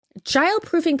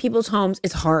Childproofing people's homes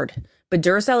is hard, but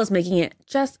Duracell is making it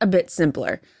just a bit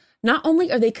simpler. Not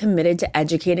only are they committed to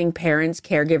educating parents,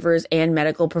 caregivers, and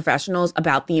medical professionals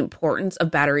about the importance of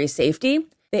battery safety,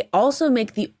 they also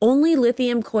make the only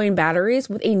lithium coin batteries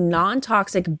with a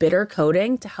non-toxic bitter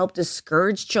coating to help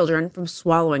discourage children from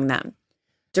swallowing them.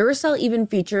 Duracell even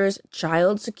features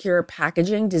child-secure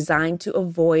packaging designed to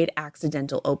avoid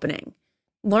accidental opening.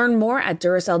 Learn more at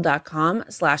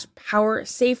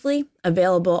Duracell.com/powersafely,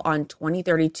 available on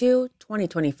 2032,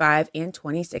 2025, and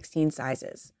 2016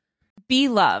 sizes. Be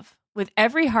love with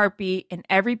every heartbeat and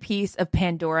every piece of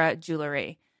Pandora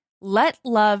jewelry. Let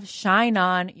love shine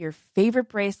on your favorite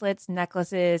bracelets,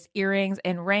 necklaces, earrings,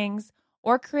 and rings,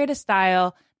 or create a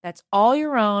style that's all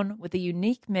your own with a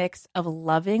unique mix of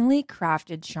lovingly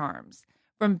crafted charms.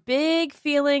 From big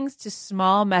feelings to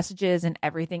small messages and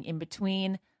everything in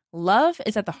between, love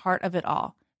is at the heart of it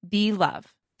all. Be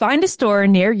love. Find a store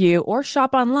near you or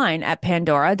shop online at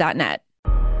pandora.net.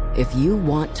 If you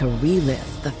want to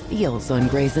relive the feels on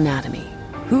Grey's Anatomy,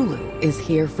 Hulu is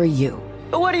here for you.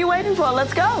 What are you waiting for?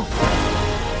 Let's go.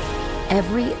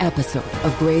 Every episode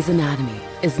of Grey's Anatomy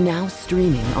is now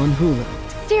streaming on Hulu.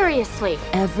 Seriously.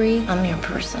 I'm your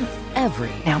person.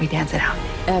 Now we dance it out.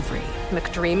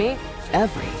 McDreamy.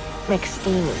 Every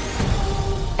McSteamy.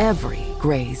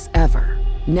 Grey's ever.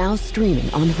 Now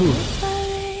streaming on Hulu.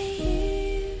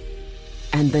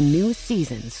 And the new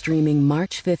season streaming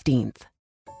March 15th.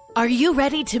 Are you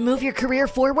ready to move your career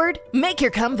forward? Make your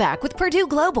comeback with Purdue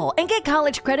Global and get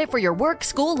college credit for your work,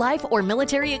 school, life, or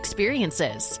military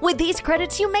experiences. With these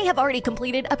credits, you may have already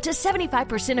completed up to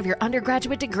 75% of your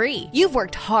undergraduate degree. You've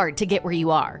worked hard to get where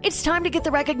you are. It's time to get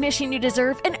the recognition you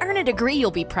deserve and earn a degree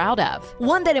you'll be proud of.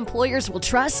 One that employers will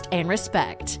trust and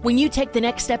respect. When you take the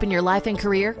next step in your life and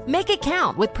career, make it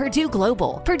count with Purdue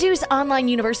Global, Purdue's online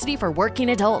university for working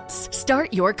adults.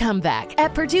 Start your comeback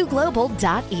at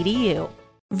purdueglobal.edu.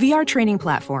 VR training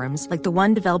platforms, like the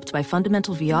one developed by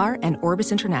Fundamental VR and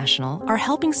Orbis International, are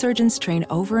helping surgeons train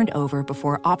over and over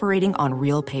before operating on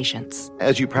real patients.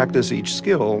 As you practice each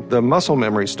skill, the muscle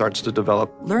memory starts to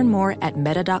develop. Learn more at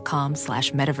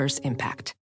meta.com/metaverse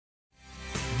impact.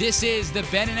 This is the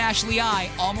Ben and Ashley I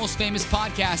Almost Famous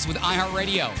podcast with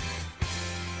iHeartRadio.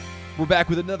 We're back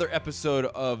with another episode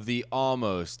of the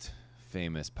Almost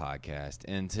Famous podcast.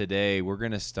 And today we're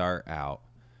going to start out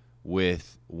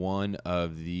with one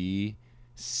of the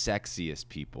sexiest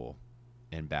people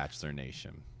in Bachelor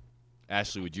Nation.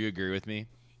 Ashley, would you agree with me?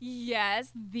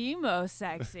 Yes, the most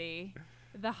sexy,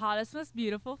 the hottest, most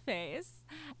beautiful face,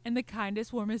 and the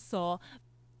kindest, warmest soul.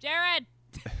 Jared!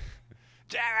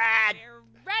 Jared! We're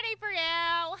ready for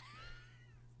you!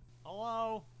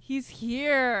 Hello? He's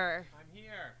here. I'm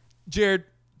here. Jared,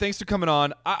 thanks for coming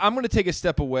on. I'm going to take a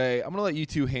step away. I'm going to let you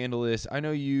two handle this. I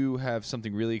know you have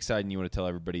something really exciting you want to tell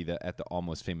everybody that at the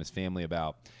Almost Famous family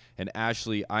about. And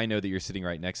Ashley, I know that you're sitting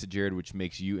right next to Jared, which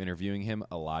makes you interviewing him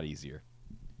a lot easier.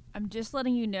 I'm just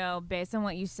letting you know, based on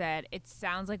what you said, it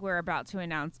sounds like we're about to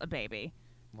announce a baby.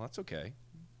 Well, that's okay.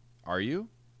 Are you?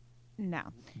 No.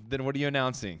 Then what are you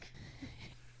announcing?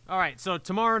 All right, so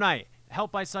tomorrow night,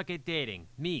 Help I Suck at Dating.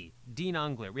 Me, Dean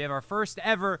Ungler. We have our first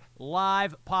ever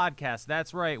live podcast.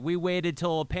 That's right. We waited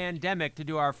till a pandemic to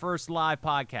do our first live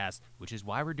podcast, which is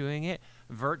why we're doing it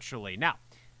virtually. Now,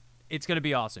 it's going to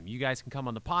be awesome. You guys can come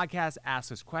on the podcast,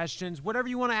 ask us questions, whatever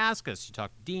you want to ask us. You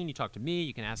talk to Dean, you talk to me.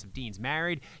 You can ask if Dean's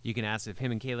married. You can ask if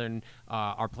him and Kaylin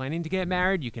are planning to get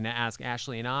married. You can ask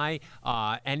Ashley and I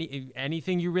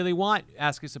anything you really want.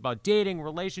 Ask us about dating,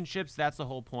 relationships. That's the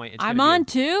whole point. I'm on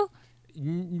too?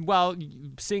 Well,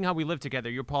 seeing how we live together,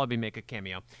 you'll probably make a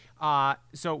cameo.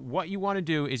 So what you want to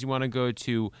do is you want to go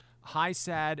to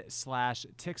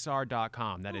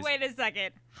HiSad/Tixar.com. That is. Wait a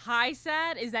second.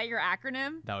 HiSad? Is that your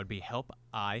acronym? That would be Help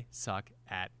I Suck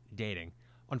at Dating.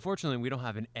 Unfortunately, we don't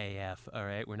have an AF, all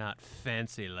right? We're not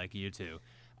fancy like you two.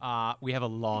 We have a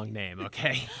long name,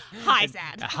 okay?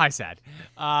 HiSad.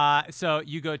 HiSad. So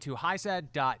you go to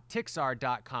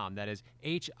HiSad.Tixar.com. That is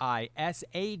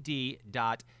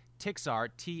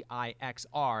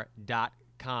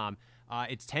HISAD.Tixar.com.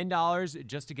 It's $10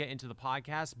 just to get into the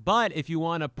podcast. But if you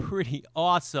want a pretty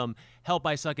awesome Help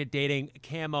I Suck at Dating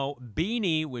camo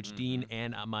beanie, which Dean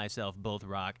and myself both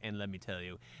rock, and let me tell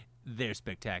you, they're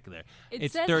spectacular.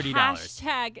 It's $30.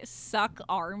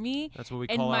 #SuckArmy. That's what we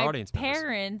call our audience members. members. My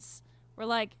parents were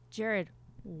like, Jared,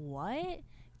 what?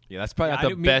 Yeah, that's probably not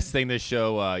the best thing to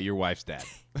show your wife's dad.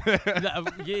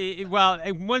 Well,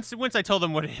 once I told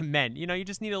them what it meant, you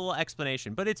just need a little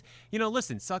explanation. But it's,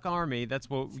 listen, Suck Army, that's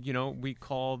what, we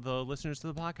call the listeners to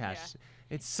the podcast. Yeah.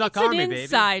 It's Suck Army, baby.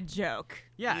 It's an inside joke.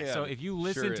 Yeah, so if you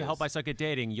listen sure to Help I Suck at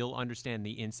Dating, you'll understand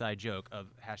the inside joke of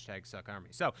 #SuckArmy.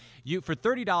 So for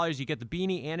 $30, you get the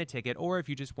beanie and a ticket, or if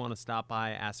you just want to stop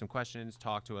by, ask some questions,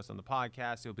 talk to us on the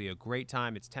podcast, it'll be a great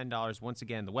time. It's $10. Once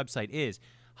again, the website is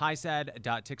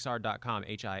hisad.tixr.com,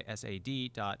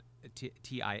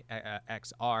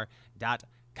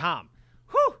 hisad.tixr.com.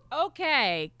 Whew.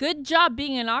 Okay, good job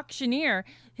being an auctioneer.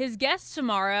 His guests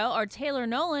tomorrow are Taylor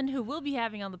Nolan, who we'll be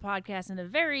having on the podcast in a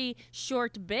very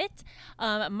short bit,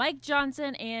 Mike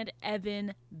Johnson, and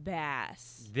Evan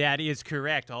Bass. That is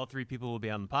correct. All three people will be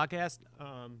on the podcast.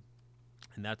 And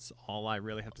that's all I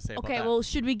really have to say about that. Okay, well,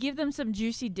 should we give them some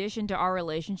juicy dish into our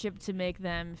relationship to make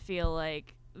them feel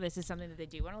like this is something that they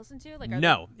do want to listen to?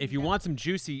 No. If you want some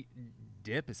juicy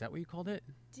dip, is that what you called it?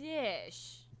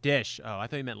 Dish. Oh, I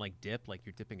thought you meant like dip, like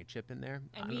you're dipping a chip in there.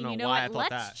 I mean, don't know why I thought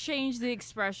let's that. change the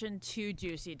expression to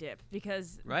juicy dip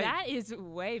because that is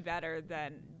way better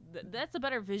than that's a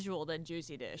better visual than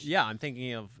juicy dish. Yeah, I'm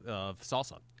thinking of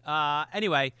salsa.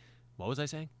 Anyway, what was I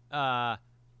saying?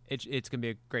 It's gonna be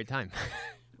a great time.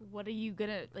 What are you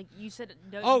gonna like? You said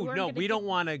no. Oh no, we don't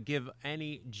want to give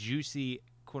any juicy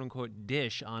quote unquote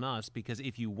dish on us because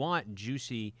if you want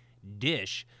juicy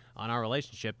dish on our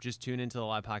relationship, just tune into the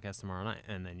live podcast tomorrow night,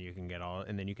 and then you can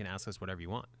you can ask us whatever you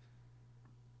want.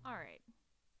 All right.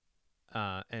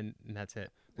 And that's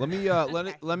it. Let me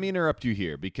let me interrupt you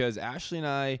here because Ashley and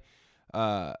I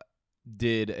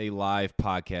did a live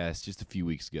podcast just a few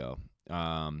weeks ago.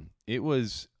 It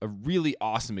was a really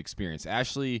awesome experience.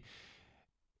 Ashley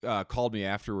called me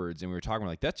afterwards, and we were talking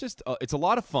like that's just it's a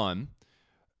lot of fun.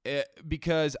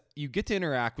 Because you get to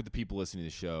interact with the people listening to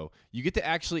the show. You get to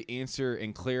actually answer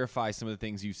and clarify some of the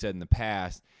things you've said in the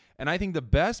past. And I think the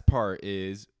best part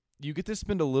is you get to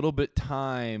spend a little bit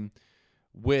time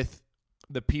with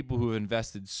the people who have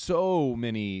invested so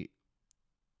many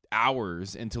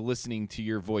hours into listening to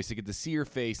your voice. They get to see your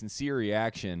face and see your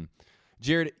reaction.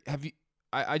 Jared, have you?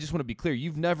 I just want to be clear.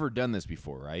 You've never done this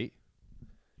before, right?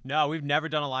 No, we've never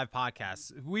done a live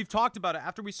podcast. We've talked about it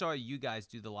after we saw you guys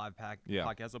do the live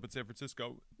podcast up in San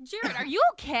Francisco. Jared, are you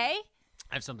okay?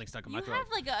 I have something stuck in my You throat. have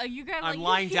like I'm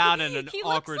lying down in an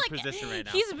awkward position right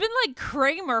now. He's been like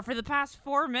Kramer for the past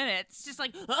 4 minutes, just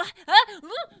like He gets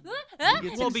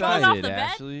falling excited, off the bed.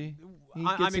 Ashley.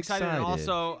 I'm excited. And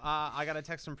also, I got a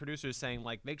text from producers saying,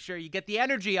 like, make sure you get the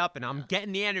energy up, and I'm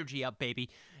getting the energy up,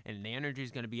 baby. And the energy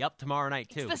is going to be up tomorrow night,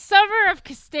 too. It's the summer of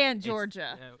Castan,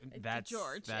 Georgia. That's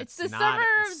George. That's it's the not,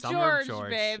 summer of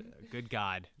George, babe. Good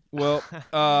God. Well,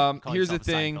 here's the yourself a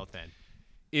thing. Seinfeld fan.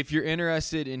 If you're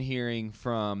interested in hearing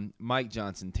from Mike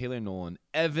Johnson, Taylor Nolan,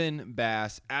 Evan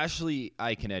Bass, Ashley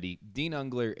Iaconetti, Dean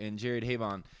Ungler, and Jared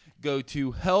Havon, go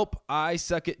to Help I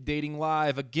Suck at Dating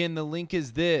Live. Again, the link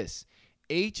is this,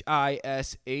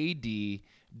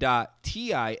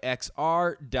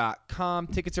 hisad.tixr.com.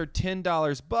 Tickets are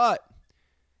 $10, but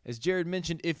as Jared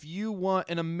mentioned, if you want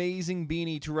an amazing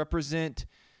beanie to represent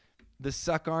the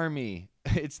Suck Army,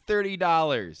 it's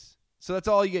 $30. So that's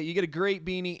all you get. You get a great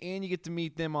beanie, and you get to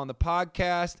meet them on the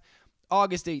podcast.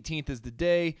 August 18th is the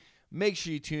day. Make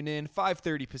sure you tune in,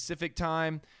 5:30 Pacific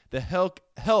time. The Help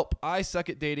I Suck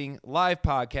at Dating live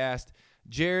podcast.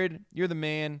 Jared, you're the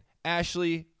man.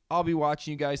 Ashley, I'll be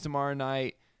watching you guys tomorrow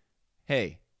night.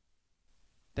 Hey,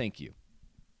 thank you.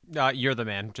 You're the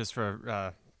man, just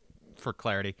for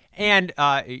clarity. And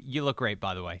you look great,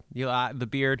 by the way. You the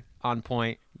beard on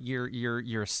point.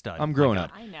 You're a stud. I'm growing up.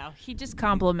 I know. He just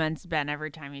compliments Ben every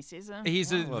time he sees him.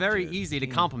 He's very easy to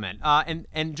compliment.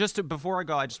 And just before I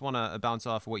go, I just want to bounce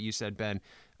off what you said, Ben,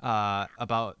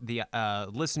 about the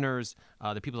listeners,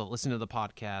 the people that listen to the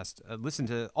podcast, listen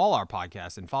to all our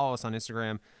podcasts, and follow us on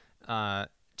Instagram.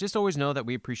 Just always know that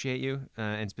we appreciate you,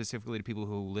 and specifically to people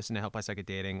who listen to Help I Suck at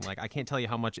Dating. Like, I can't tell you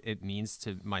how much it means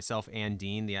to myself and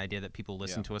Dean, the idea that people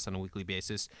listen to us on a weekly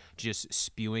basis, just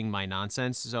spewing my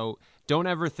nonsense. So don't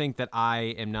ever think that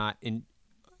I am not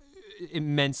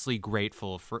immensely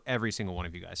grateful for every single one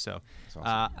of you guys. So,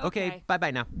 awesome. Okay,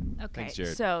 bye-bye now. Okay, Thanks,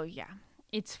 Jared. so yeah.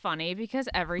 It's funny because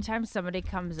every time somebody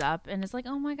comes up and is like,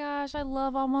 oh my gosh, I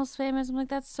love Almost Famous. I'm like,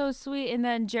 that's so sweet. And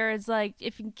then Jared's like,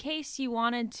 if in case you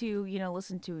wanted to,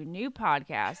 listen to a new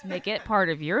podcast, make it part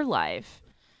of your life.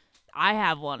 I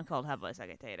have one called Help I Suck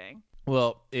at Dating.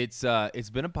 Well, it's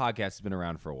been a podcast that's been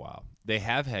around for a while. They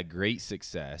have had great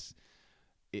success.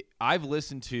 I've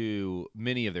listened to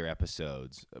many of their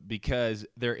episodes because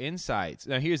their insights.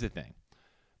 Now, here's the thing.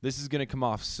 This is going to come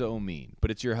off so mean, but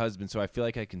it's your husband, so I feel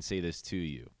like I can say this to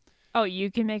you. Oh,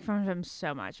 you can make fun of him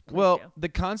so much. Please Well, do. the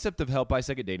concept of help by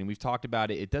second dating, we've talked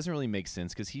about it. It doesn't really make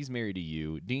sense because he's married to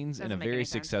you. Dean's in a very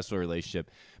successful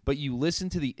relationship. But you listen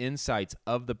to the insights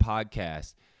of the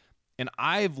podcast, and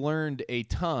I've learned a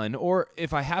ton, or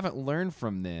if I haven't learned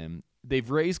from them,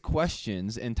 they've raised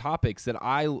questions and topics that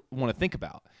I want to think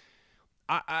about.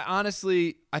 I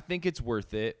honestly, I think it's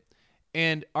worth it.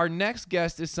 And our next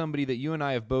guest is somebody that you and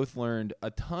I have both learned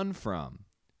a ton from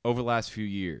over the last few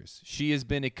years. She has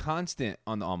been a constant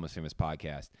on the Almost Famous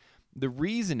podcast. The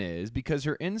reason is because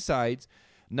her insights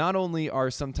not only are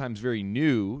sometimes very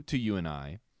new to you and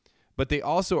I, but they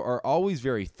also are always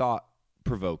very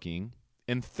thought-provoking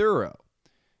and thorough.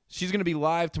 She's going to be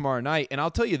live tomorrow night, and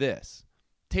I'll tell you this.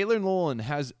 Taylor Nolan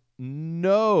has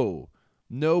no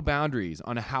boundaries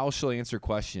on how she'll answer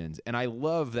questions. And I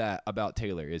love that about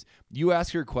Taylor is you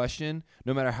ask her a question,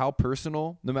 no matter how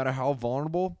personal, no matter how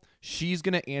vulnerable, she's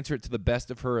going to answer it to the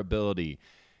best of her ability.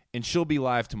 And she'll be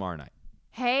live tomorrow night.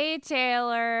 Hey,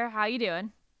 Taylor. How you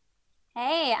doing?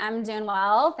 Hey, I'm doing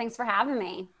well. Thanks for having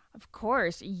me. Of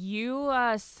course. You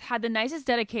had the nicest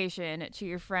dedication to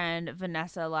your friend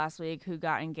Vanessa last week who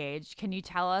got engaged. Can you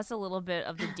tell us a little bit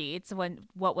of the deets,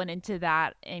 what went into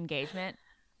that engagement?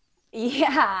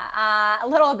 Yeah, a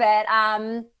little bit.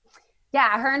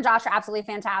 Yeah, her and Josh are absolutely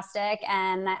fantastic.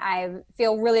 And I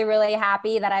feel really, really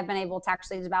happy that I've been able to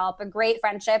actually develop a great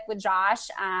friendship with Josh.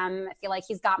 I feel like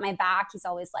he's got my back. He's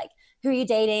always like, who are you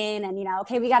dating? And,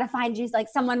 okay, we got to find you like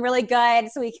someone really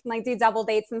good so we can like do double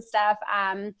dates and stuff.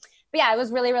 But yeah, it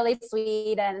was really, really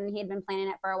sweet. And he had been planning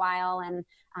it for a while and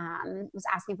was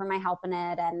asking for my help in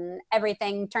it. And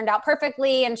everything turned out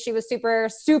perfectly. And she was super,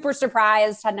 super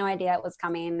surprised, had no idea it was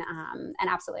coming, and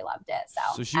absolutely loved it.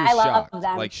 So she was shocked.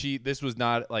 Like this was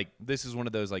not like, this is one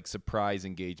of those like surprise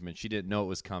engagements. She didn't know it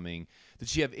was coming. Did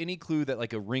she have any clue that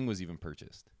like a ring was even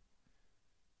purchased?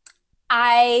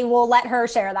 I will let her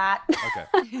share that.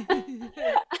 Okay.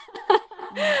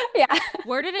 Yeah.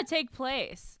 Where did it take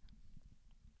place?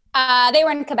 They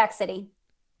were in Quebec City.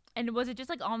 And was it just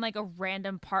like on like a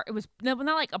random park? It was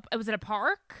not like was it a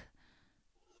park?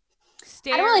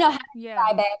 I don't really know how to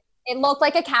describe it. It looked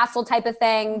like a castle type of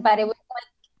thing, but it was like,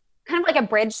 kind of like a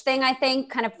bridge thing, I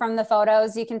think, kind of from the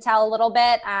photos you can tell a little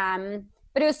bit.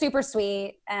 But it was super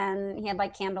sweet, and he had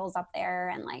like candles up there,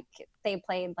 and like they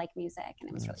played like music, and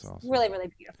it was really,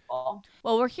 really beautiful.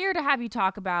 Well, we're here to have you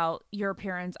talk about your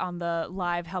appearance on the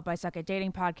live Help I Suck at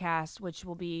Dating podcast, which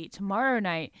will be tomorrow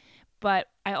night. But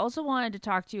I also wanted to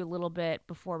talk to you a little bit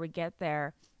before we get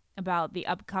there about the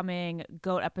upcoming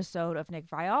GOAT episode of Nick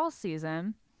Viall's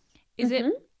season. Is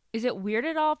it weird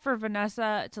at all for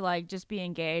Vanessa to like just be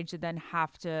engaged and then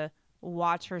have to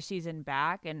watch her season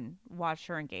back and watch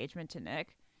her engagement to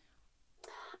Nick?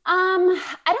 I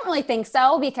don't really think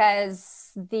so,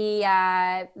 because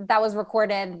that was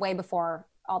recorded way before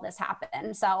all this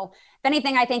happened. So if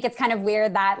anything, I think it's kind of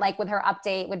weird that like with her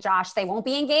update with Josh, they won't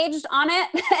be engaged on it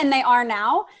and they are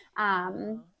now.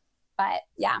 But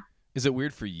yeah. Is it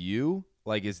weird for you?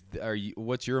 Like,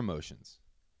 what's your emotions?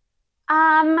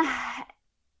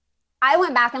 I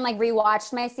went back and like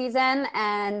rewatched my season,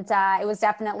 and it was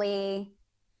definitely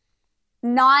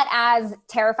not as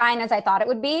terrifying as I thought it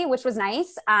would be, which was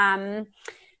nice.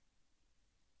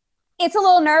 It's a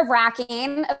little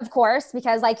nerve-wracking, of course,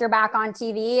 because like you're back on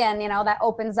TV and, that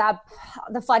opens up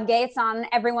the floodgates on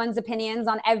everyone's opinions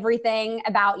on everything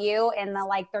about you in the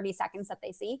like 30 seconds that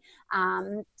they see.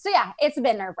 So yeah, it's a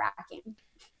bit nerve-wracking.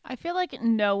 I feel like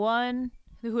no one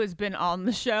who has been on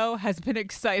the show has been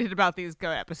excited about these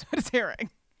GOAT episodes airing.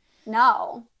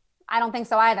 No, I don't think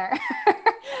so either.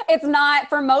 It's not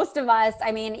for most of us.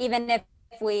 I mean, even if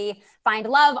we find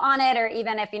love on it, or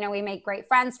even if, we make great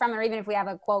friends from it, or even if we have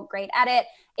a quote, great edit,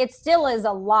 it still is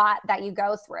a lot that you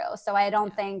go through. So I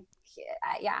don't think,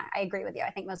 I agree with you.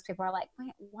 I think most people are like,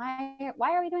 why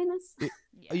are we doing this?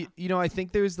 I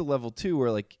think there's the level too, where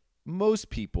like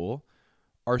most people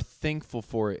are thankful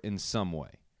for it in some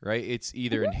way, right? It's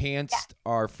either enhanced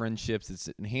our friendships, it's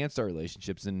enhanced our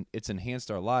relationships, and it's enhanced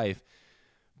our life.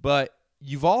 But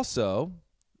you've also,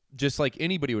 just like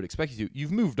anybody would expect you to,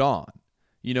 you've moved on.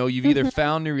 You've either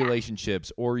found new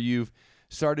relationships, or you've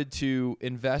started to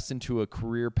invest into a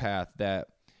career path that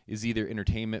is either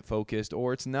entertainment focused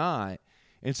or it's not.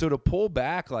 And so to pull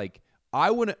back, like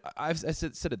I've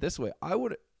said it this way,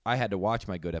 I had to watch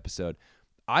my GOAT episode.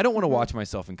 I don't want to watch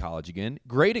myself in college again.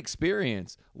 Great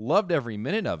experience. Loved every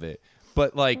minute of it.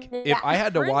 But like if I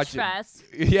had to watch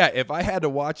if I had to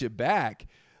watch it back,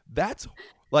 that's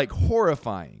like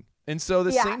horrifying. And so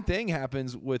the same thing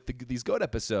happens with these GOAT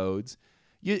episodes.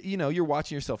 You're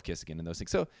watching yourself kiss again and those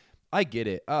things. So I get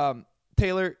it.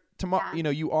 Taylor, tomorrow,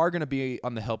 you are going to be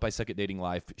on the Help I Suck at Dating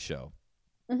live show.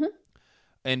 Mm-hmm.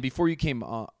 And before you came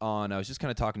on, I was just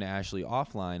kind of talking to Ashley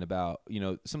offline about,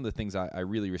 some of the things I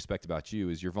really respect about you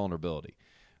is your vulnerability.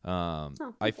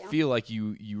 I feel like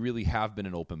you really have been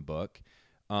an open book,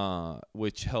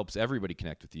 which helps everybody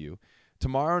connect with you.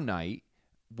 Tomorrow night,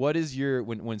 what is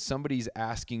when somebody's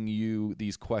asking you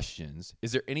these questions,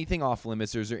 is there anything off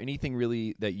limits, or is there anything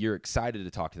really that you're excited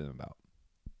to talk to them about?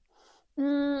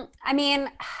 I mean,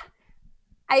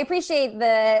 I appreciate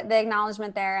the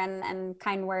acknowledgement there and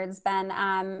kind words, Ben.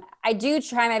 I do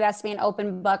try my best to be an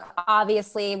open book,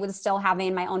 obviously with still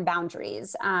having my own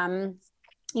boundaries.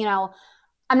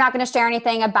 I'm not going to share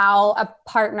anything about a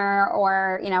partner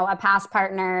or, a past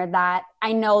partner that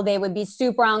I know they would be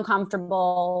super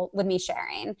uncomfortable with me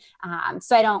sharing.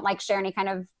 So I don't share any kind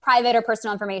of private or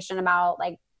personal information about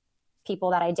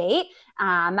people that I date,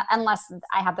 unless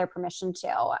I have their permission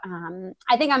to.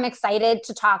 I think I'm excited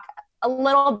to talk a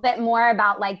little bit more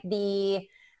about the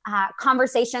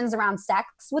conversations around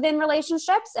sex within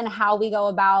relationships and how we go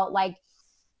about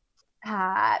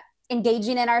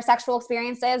engaging in our sexual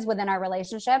experiences within our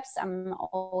relationships. I'm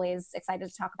always excited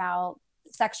to talk about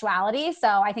sexuality. So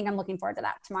I think I'm looking forward to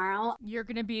that tomorrow. You're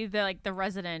going to be the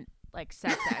resident sex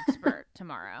expert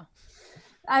tomorrow.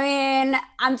 I mean,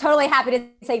 I'm totally happy to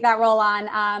take that role on.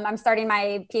 I'm starting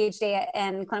my PhD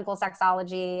in clinical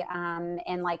sexology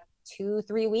in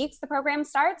 2-3 weeks the program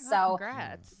starts. So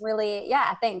congrats. Really,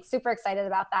 thanks. Super excited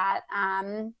about that.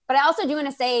 But I also do want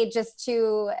to say, just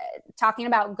to talking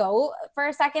about GOAT for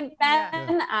a second,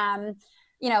 Ben,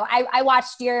 I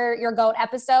watched your GOAT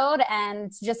episode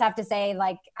and just have to say,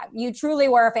 you truly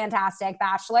were a fantastic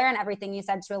bachelor, and everything you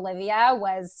said to Olivia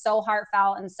was so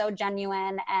heartfelt and so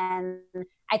genuine, and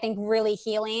I think really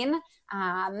healing.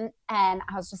 And I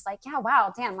was just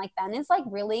wow, damn, Ben is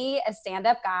really a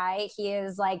stand-up guy. He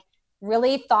is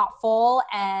really thoughtful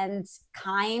and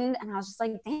kind. And I was just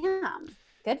damn,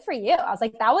 good for you. I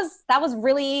was that was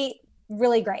really,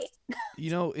 really great.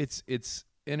 It's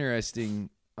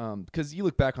interesting because you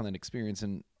look back on that experience,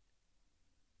 and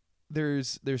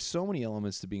there's so many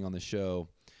elements to being on the show,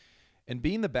 and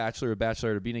being the bachelor or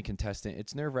bachelorette or being a contestant.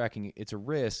 It's nerve-wracking. It's a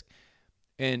risk.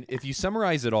 And if you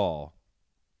summarize it all,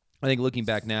 I think looking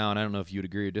back now, and I don't know if you would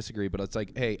agree or disagree, but it's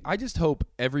hey, I just hope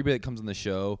everybody that comes on the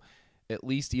show at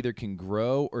least either can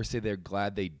grow or say they're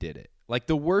glad they did it.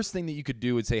 The worst thing that you could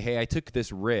do would say, hey, I took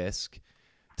this risk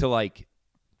to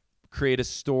create a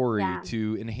story,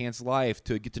 to enhance life,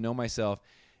 to get to know myself.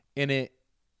 And it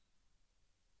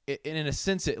in a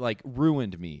sense, it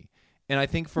ruined me. And I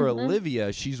think for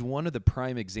Olivia, she's one of the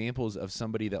prime examples of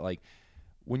somebody that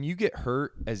when you get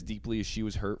hurt as deeply as she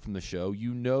was hurt from the show,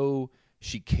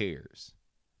 she cares.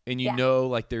 And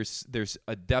there's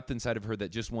a depth inside of her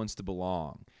that just wants to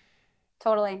belong.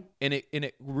 Totally. And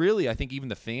it really, I think even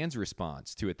the fans'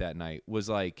 response to it that night was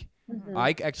I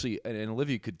actually, and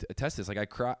Olivia could attest this,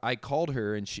 I called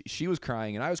her and she was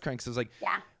crying and I was crying because I was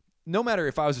no matter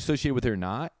if I was associated with her or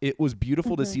not, it was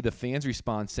beautiful to see the fans'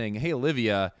 response saying, hey,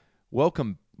 Olivia,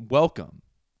 welcome.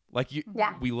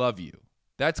 We love you.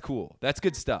 That's cool. That's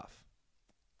good stuff.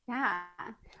 Yeah.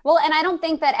 Well, and I don't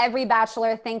think that every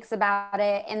bachelor thinks about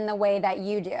it in the way that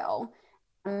you do.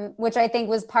 Which I think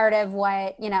was part of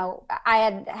what,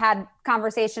 I had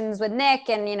conversations with Nick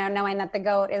and, knowing that the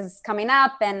GOAT is coming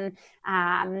up and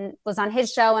was on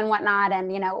his show and whatnot.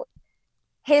 And,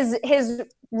 his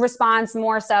response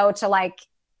more so to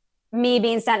me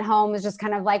being sent home was just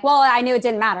kind of well, I knew it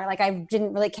didn't matter. I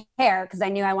didn't really care because I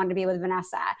knew I wanted to be with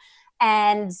Vanessa.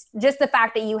 And just the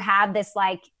fact that you had this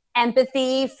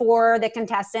empathy for the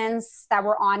contestants that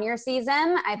were on your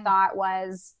season, I thought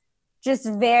was just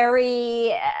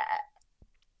very,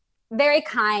 very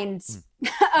kind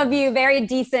of you, very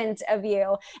decent of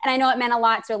you. And I know it meant a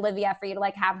lot to Olivia for you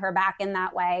to have her back in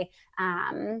that way.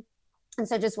 And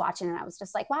so just watching it, I was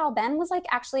just wow, Ben was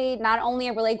actually not only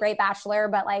a really great bachelor,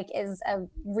 but is a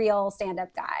real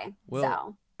stand-up guy.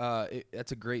 Well,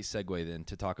 that's a great segue then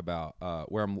to talk about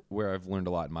where I've learned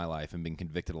a lot in my life and been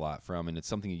convicted a lot from. And it's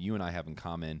something that you and I have in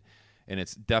common. And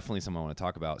it's definitely something I want to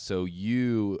talk about. So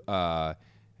you,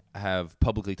 have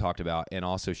publicly talked about and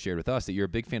also shared with us that you're a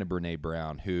big fan of Brene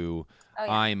Brown, who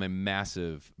I am a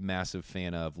massive, massive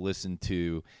fan of, listened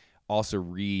to, also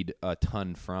read a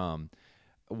ton from.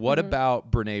 What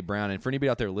about Brene Brown? And for anybody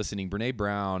out there listening, Brene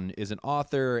Brown is an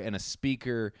author and a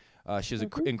speaker. She has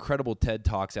incredible TED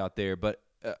Talks out there. But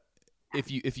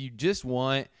if you just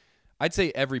want, I'd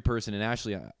say every person, and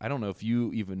Ashley, I don't know if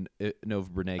you even know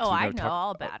of Brene. Oh, I know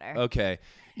all about her. Okay.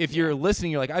 If you're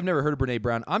listening, you're I've never heard of Brene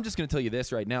Brown. I'm just going to tell you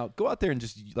this right now. Go out there and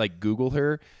just Google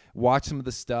her, watch some of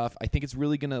the stuff. I think it's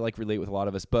really going to relate with a lot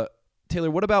of us. But Taylor,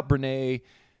 what about Brene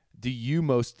do you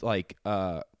most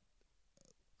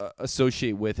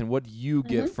associate with, and what do you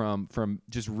get from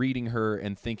just reading her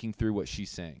and thinking through what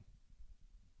she's saying?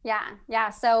 Yeah.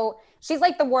 So she's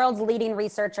like the world's leading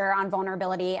researcher on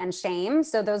vulnerability and shame.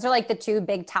 So those are like the two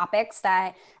big topics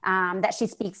that she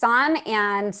speaks on.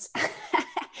 And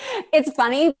it's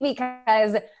funny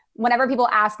because whenever people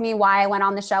ask me why I went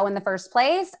on the show in the first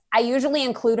place, I usually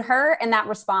include her in that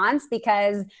response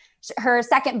because her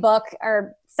second book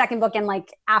in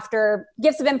like after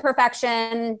Gifts of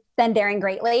Imperfection, then Daring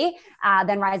Greatly,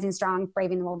 then Rising Strong,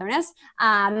 Braving the Wilderness.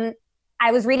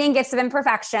 I was reading Gifts of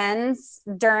Imperfections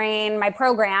during my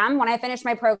program. When I finished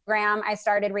my program, I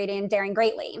started reading Daring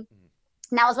Greatly. And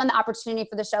that was when the opportunity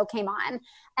for the show came on.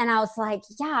 And I was like,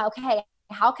 yeah, okay,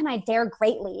 how can I dare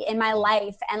greatly in my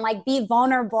life and like be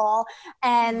vulnerable?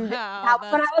 And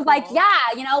that's when I was like,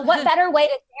 yeah, what better way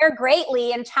to dare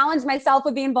greatly and challenge myself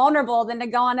with being vulnerable than to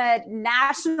go on a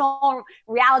national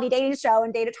reality dating show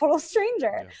and date a total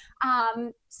stranger. Yeah.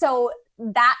 So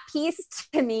that piece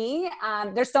to me,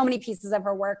 there's so many pieces of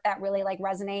her work that really like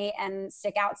resonate and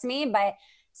stick out to me, but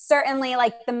certainly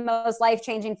like the most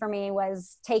life-changing for me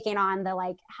was taking on the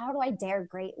like, how do I dare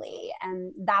greatly?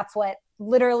 And that's what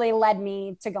literally led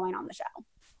me to going on the show.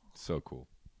 So cool.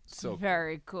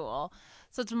 Very cool.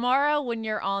 So tomorrow when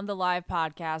you're on the live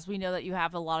podcast, we know that you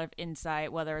have a lot of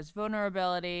insight, whether it's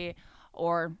vulnerability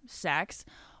or sex.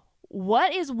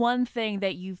 What is one thing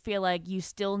that you feel like you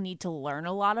still need to learn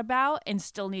a lot about and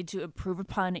still need to improve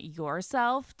upon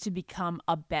yourself to become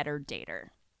a better dater?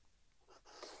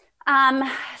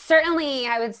 Certainly,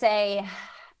 I would say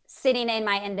sitting in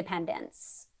my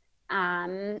independence.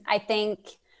 I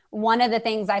think one of the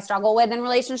things I struggle with in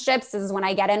relationships is when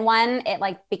I get in one, it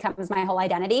like becomes my whole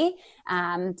identity.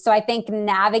 So I think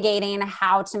navigating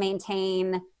how to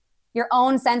maintain your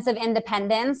own sense of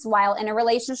independence while in a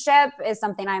relationship is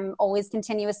something I'm always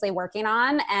continuously working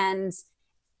on. And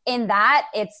in that,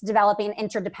 it's developing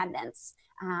interdependence.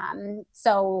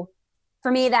 So for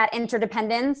me, that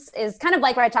interdependence is kind of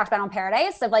like what I talked about on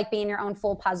Paradise, of like being your own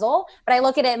full puzzle, but I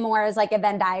look at it more as like a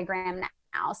Venn diagram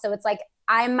now. So it's like,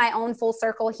 I'm my own full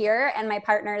circle here and my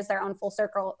partner is their own full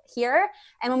circle here.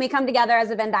 And when we come together as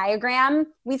a Venn diagram,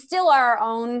 we still are our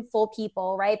own full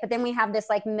people, right? But then we have this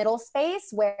like middle space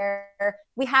where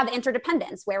we have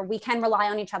interdependence, where we can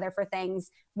rely on each other for things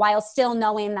while still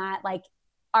knowing that like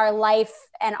our life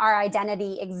and our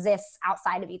identity exists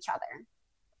outside of each other.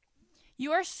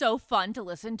 You are so fun to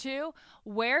listen to.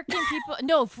 Where can people,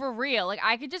 no, for real, like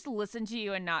I could just listen to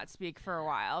you and not speak for a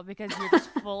while because you're just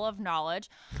full of knowledge.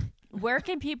 Where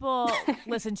can people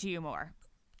listen to you more?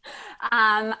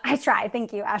 I try.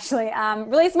 Thank you, Ashley.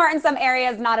 Really smart in some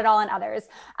areas, not at all in others.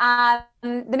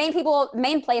 The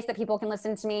main place that people can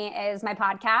listen to me is my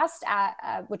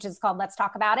podcast, which is called Let's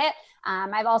Talk About It.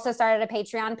 I've also started a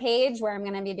Patreon page where I'm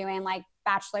going to be doing like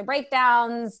Bachelor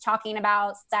breakdowns, talking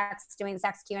about sex, doing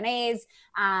sex Q&As,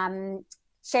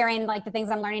 sharing like the things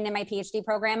I'm learning in my PhD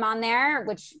program on there,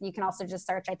 which you can also just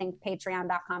search, I think,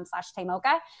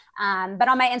 patreon.com/Taymocha. But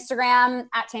on my Instagram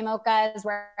 @Taymocha is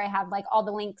where I have like all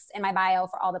the links in my bio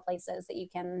for all the places that you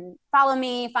can follow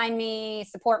me, find me,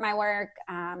 support my work,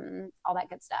 all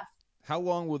that good stuff. How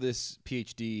long will this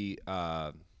PhD,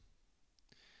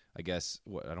 I guess,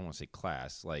 I don't want to say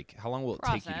class, like how long will it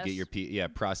take you to get your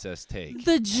process take?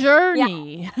 The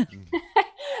journey. Yeah.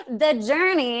 The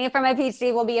journey for my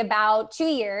PhD will be about 2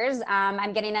 years.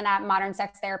 I'm getting in at Modern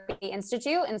Sex Therapy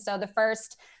Institute. And so the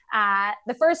first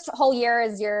whole year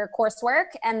is your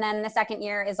coursework. And then the second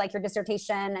year is like your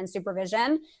dissertation and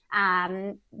supervision.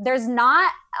 There's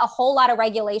not a whole lot of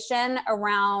regulation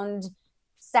around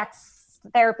sex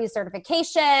therapy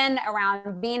certification,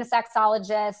 around being a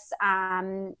sexologist.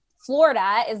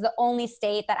 Florida is the only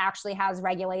state that actually has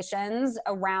regulations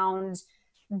around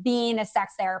being a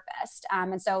sex therapist.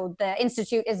 And so the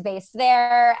institute is based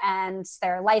there and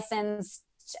they're licensed.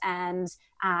 And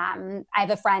I have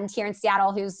a friend here in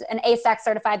Seattle who's an AASECT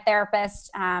certified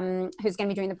therapist who's going to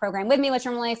be doing the program with me, which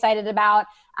I'm really excited about.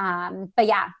 But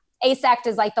yeah, AASECT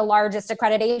is like the largest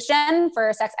accreditation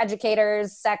for sex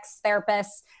educators, sex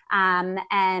therapists.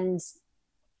 And,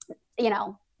 you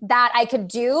know, that I could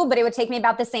do, but it would take me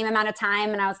about the same amount of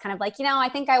time. And I was kind of like, you know, I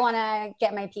think I want to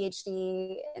get my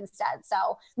PhD instead.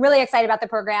 So really excited about the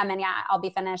program. And yeah, I'll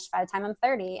be finished by the time I'm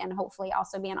 30 and hopefully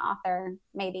also be an author,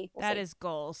 maybe. That is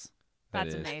goals.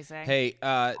 That's amazing. Hey,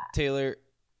 Taylor,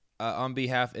 on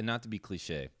behalf, and not to be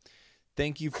cliche,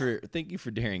 thank you for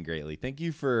daring greatly. Thank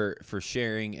you for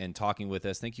sharing and talking with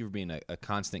us. Thank you for being a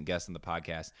constant guest on the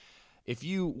podcast. If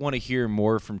you want to hear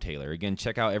more from Taylor, again,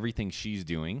 check out everything she's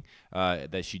doing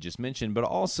that she just mentioned. But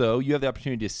also, you have the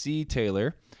opportunity to see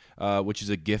Taylor which is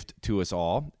a gift to us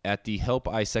all. At the Help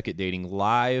I Suck at Dating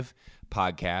live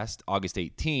podcast, August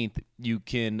 18th, you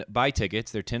can buy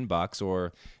tickets. They're $10,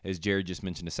 or as Jared just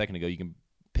mentioned a second ago, you can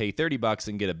pay $30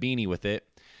 and get a beanie with it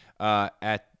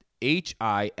at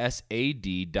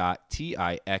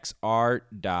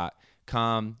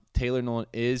hisad.tixr.com. Taylor Nolan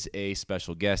is a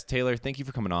special guest. Taylor, thank you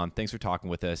for coming on. Thanks for talking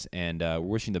with us, and we're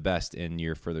wishing the best in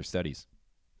your further studies.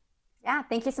 Yeah,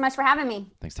 thank you so much for having me.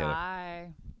 Thanks, Taylor. Bye.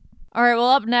 All right, well,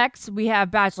 up next, we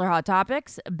have Bachelor Hot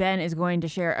Topics. Ben is going to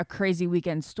share a crazy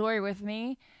weekend story with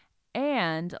me,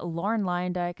 and Lauren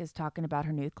Leyendyke is talking about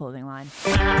her new clothing line.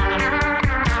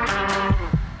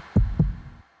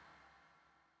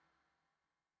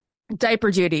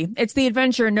 Diaper duty. It's the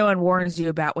adventure no one warns you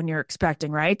about when you're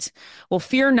expecting, right? Well,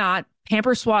 fear not.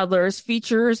 Pampers Swaddlers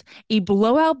features a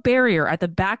blowout barrier at the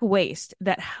back waist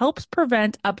that helps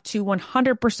prevent up to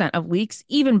 100% of leaks,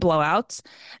 even blowouts.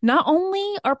 Not only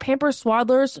are Pampers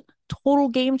Swaddlers total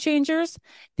game changers,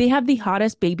 they have the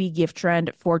hottest baby gift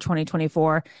trend for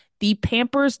 2024, the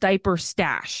Pampers Diaper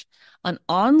Stash, an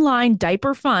online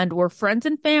diaper fund where friends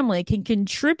and family can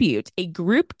contribute a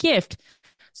group gift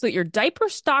so that your diaper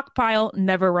stockpile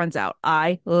never runs out.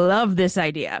 I love this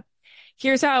idea.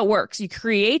 Here's how it works. You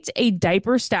create a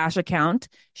diaper stash account,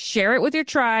 share it with your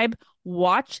tribe,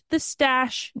 watch the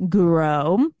stash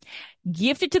grow,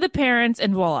 gift it to the parents,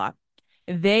 and voila.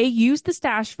 They use the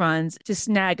stash funds to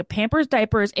snag Pampers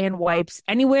diapers and wipes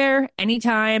anywhere,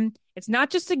 anytime. It's not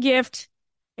just a gift.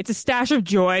 It's a stash of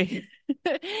joy,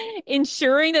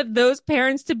 ensuring that those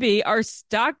parents-to-be are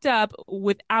stocked up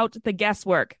without the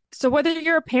guesswork. So whether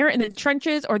you're a parent in the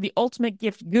trenches or the ultimate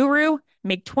gift guru,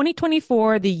 make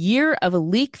 2024 the year of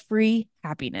leak-free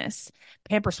happiness.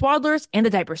 Pampers Swaddlers and the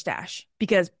Diaper Stash,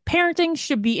 because parenting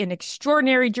should be an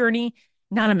extraordinary journey,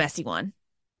 not a messy one.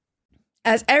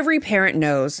 As every parent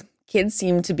knows, kids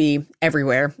seem to be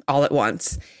everywhere all at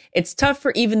once. It's tough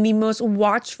for even the most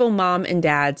watchful mom and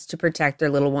dads to protect their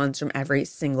little ones from every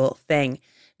single thing.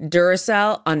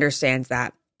 Duracell understands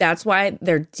that. That's why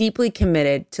they're deeply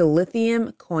committed to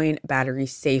lithium coin battery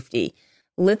safety.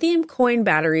 Lithium coin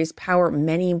batteries power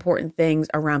many important things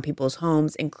around people's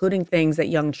homes, including things that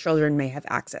young children may have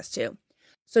access to.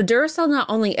 So Duracell not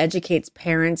only educates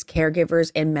parents,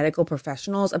 caregivers, and medical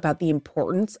professionals about the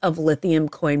importance of lithium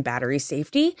coin battery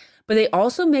safety, but they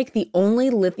also make the only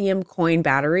lithium coin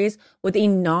batteries with a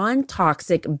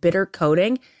non-toxic bitter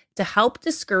coating to help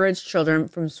discourage children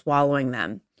from swallowing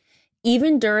them.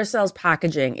 Even Duracell's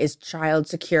packaging is child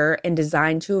secure and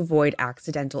designed to avoid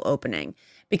accidental opening.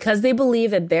 Because they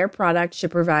believe that their product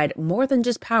should provide more than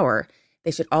just power,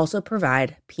 they should also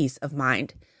provide peace of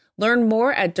mind. Learn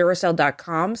more at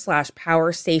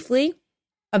Duracell.com/powersafely.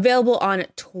 Available on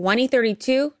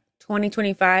 2032,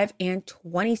 2025, and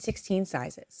 2016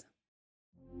 sizes.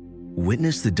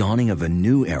 Witness the dawning of a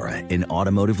new era in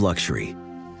automotive luxury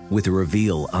with a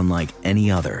reveal unlike any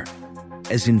other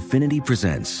as Infiniti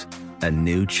presents a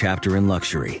new chapter in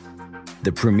luxury,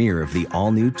 the premiere of the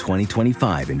all-new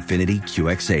 2025 Infiniti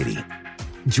QX80.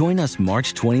 Join us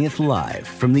March 20th live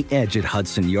from the Edge at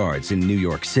Hudson Yards in New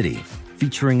York City,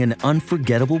 featuring an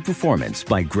unforgettable performance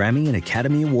by Grammy and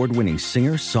Academy Award-winning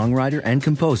singer, songwriter, and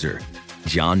composer,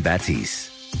 Jon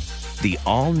Batiste. The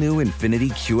all-new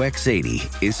Infiniti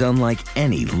QX80 is unlike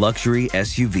any luxury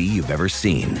SUV you've ever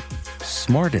seen.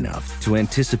 Smart enough to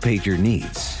anticipate your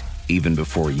needs, even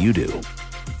before you do.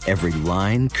 Every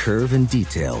line, curve, and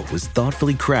detail was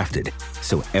thoughtfully crafted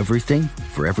so everything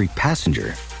for every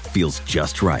passenger feels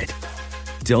just right.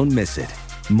 Don't miss it.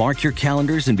 Mark your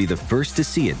calendars and be the first to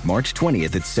see it March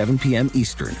 20th at 7 p.m.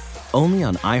 Eastern, only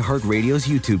on iHeartRadio's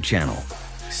YouTube channel.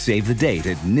 Save the date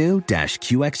at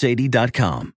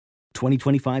new-QX80.com.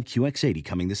 2025 QX80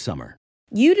 coming this summer.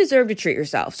 You deserve to treat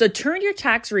yourself, so turn your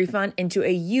tax refund into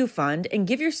a U fund and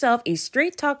give yourself a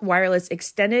Straight Talk Wireless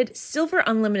Extended Silver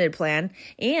Unlimited plan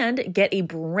and get a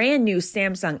brand new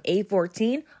Samsung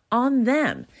A14 on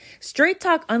them. Straight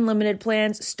Talk Unlimited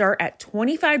plans start at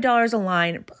 $25 a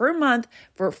line per month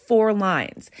for 4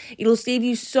 lines. It'll save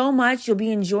you so much you'll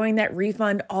be enjoying that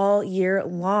refund all year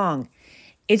long.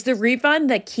 It's the refund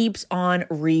that keeps on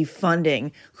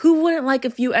refunding. Who wouldn't like a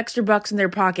few extra bucks in their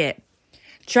pocket?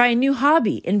 Try a new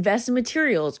hobby, invest in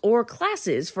materials or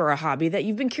classes for a hobby that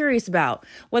you've been curious about,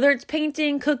 whether it's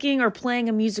painting, cooking, or playing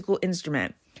a musical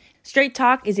instrument. Straight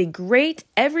Talk is a great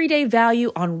everyday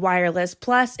value on wireless,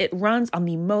 plus it runs on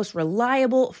the most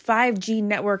reliable 5G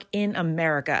network in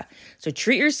America. So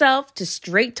treat yourself to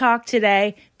Straight Talk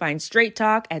today. Find Straight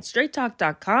Talk at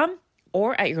straighttalk.com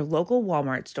or at your local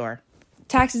Walmart store.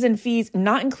 Taxes and fees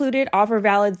not included. Offer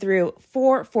valid through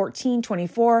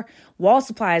 4/14/24. While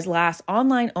supplies last.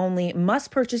 Online only.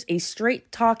 Must purchase a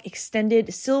Straight Talk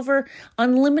Extended Silver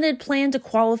Unlimited plan to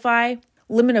qualify.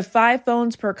 Limit of 5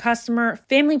 phones per customer.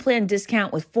 Family plan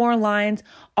discount with 4 lines.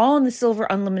 All in the Silver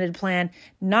Unlimited plan.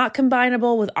 Not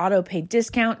combinable with auto pay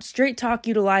discount. Straight Talk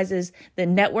utilizes the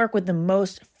network with the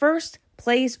most first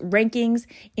place rankings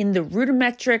in the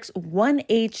Rudimetrics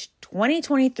 1H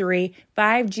 2023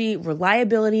 5G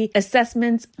reliability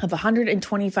assessments of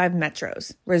 125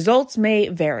 metros. Results may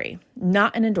vary.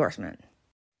 Not an endorsement.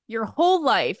 Your whole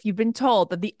life, you've been told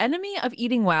that the enemy of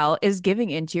eating well is giving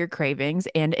into your cravings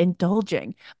and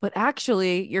indulging. But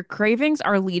actually, your cravings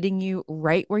are leading you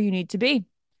right where you need to be.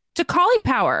 To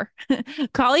Caulipower.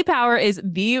 Caulipower is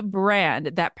the brand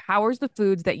that powers the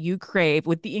foods that you crave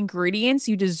with the ingredients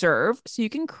you deserve so you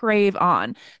can crave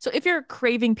on. So if you're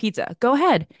craving pizza, go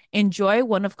ahead. Enjoy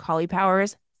one of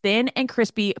Caulipower's thin and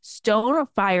crispy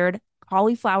stone-fired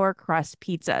cauliflower crust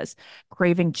pizzas.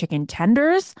 Craving chicken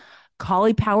tenders?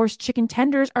 Caulipower's chicken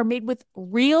tenders are made with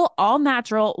real,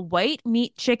 all-natural white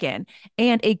meat chicken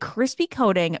and a crispy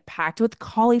coating packed with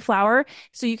cauliflower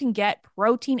so you can get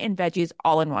protein and veggies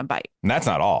all in one bite. And that's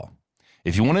not all.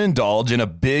 If you want to indulge in a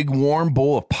big, warm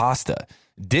bowl of pasta,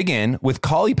 dig in with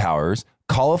Caulipower's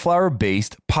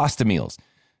cauliflower-based pasta meals.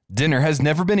 Dinner has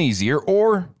never been easier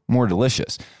or more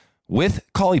delicious. With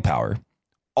Caulipower,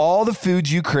 all the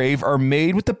foods you crave are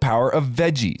made with the power of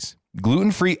veggies.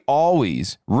 Gluten-free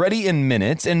always, ready in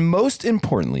minutes, and most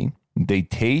importantly, they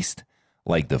taste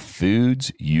like the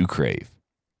foods you crave.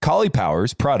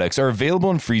 Caulipower's products are available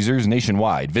in freezers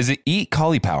nationwide. Visit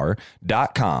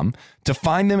eatcaulipower.com to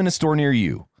find them in a store near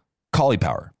you.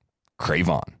 Caulipower. Crave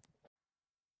on.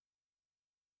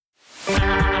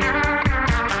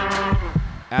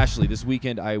 Ashley, this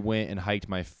weekend I went and hiked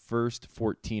my first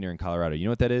 14er in Colorado. You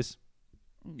know what that is?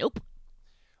 Nope.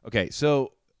 Okay,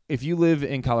 so if you live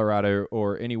in Colorado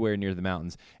or anywhere near the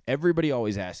mountains, everybody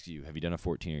always asks you, have you done a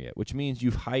 14er yet? Which means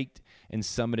you've hiked and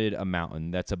summited a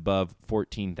mountain that's above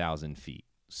 14,000 feet.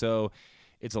 So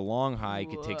it's a long hike.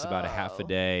 Whoa. It takes about a half a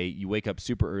day. You wake up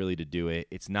super early to do it.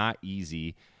 It's not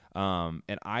easy. And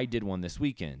I did one this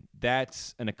weekend.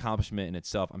 That's an accomplishment in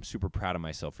itself. I'm super proud of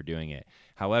myself for doing it.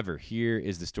 However, here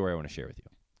is the story I want to share with you.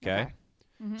 Okay?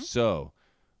 Mm-hmm. So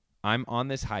I'm on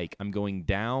this hike. I'm going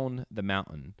down the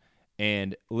mountain.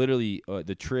 And literally,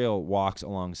 the trail walks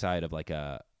alongside of like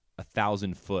a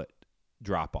 1,000-foot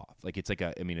drop off. Like it's like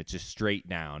it's just straight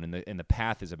down, and the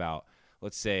path is about,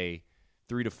 let's say,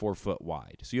 3 to 4 foot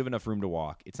wide. So you have enough room to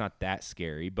walk. It's not that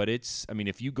scary, but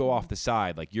if you go off the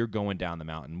side, like you're going down the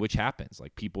mountain, which happens.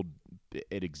 Like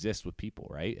it exists with people,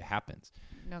 right? It happens.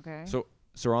 Okay. So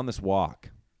we're on this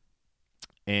walk,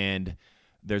 and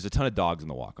there's a ton of dogs on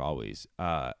the walk always.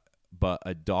 But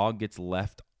a dog gets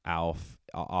left off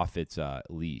its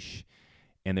leash,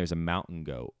 and there's a mountain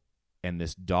goat, and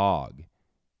this dog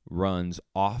runs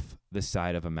off the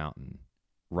side of a mountain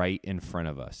right in front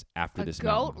of us after this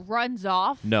mountain. A goat runs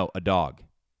off? No, a dog.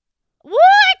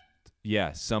 What?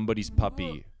 Yeah, somebody's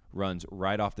puppy runs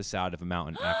right off the side of a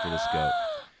mountain after this goat.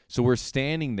 So we're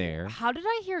standing there. How did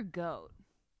I hear goat?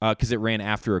 Because it ran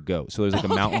after a goat. So there's like a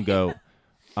mountain goat.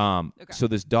 So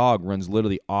this dog runs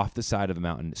literally off the side of the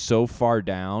mountain so far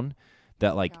down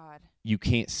that like you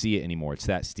can't see it anymore. It's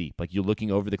that steep. Like you're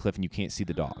looking over the cliff and you can't see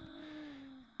the dog.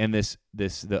 And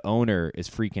the owner is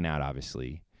freaking out,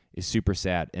 obviously, is super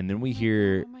sad. And then we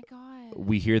hear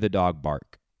the dog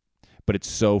bark, but it's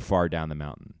so far down the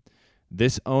mountain.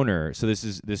 This owner, so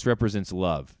this represents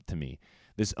love to me.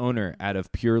 This owner, out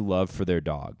of pure love for their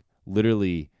dog,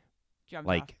 literally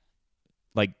like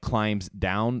climbs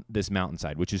down this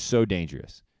mountainside, which is so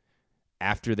dangerous,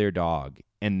 after their dog,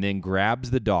 and then grabs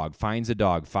the dog, finds a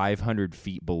dog 500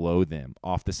 feet below them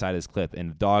off the side of this cliff. And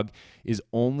the dog is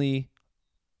only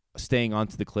staying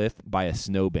onto the cliff by a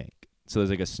snowbank. So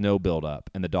there's like a snow buildup,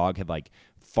 and the dog had like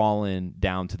fallen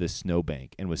down to this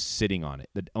snowbank and was sitting on it.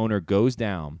 The owner goes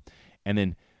down, and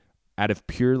then out of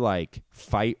pure like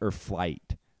fight or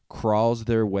flight, crawls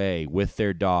their way with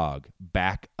their dog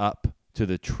back up to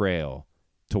the trail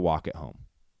to walk it home.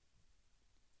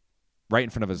 Right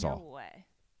in front of us all. No way.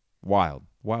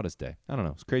 Wildest day. I don't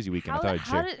know. It's a crazy weekend. I thought I'd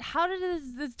share. How did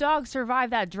this dog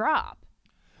survive that drop?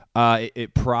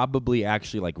 It probably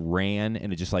actually like ran,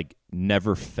 and it just like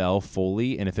never fell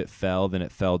fully. And if it fell, then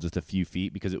it fell just a few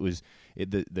feet, because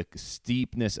the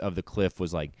steepness of the cliff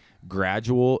was like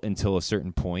gradual until a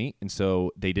certain point. And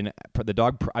so the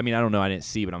dog, I don't know. I didn't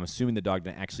see, but I'm assuming the dog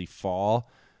didn't actually fall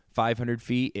 500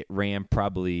 feet. It ran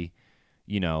probably,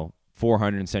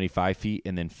 475 feet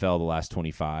and then fell the last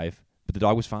 25. But the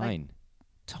dog was fine.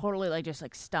 totally like just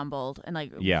like stumbled and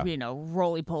like Yeah.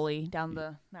 roly-poly down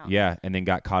the mountain. Yeah, and then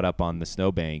got caught up on the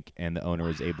snowbank, and the owner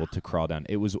was able to crawl down.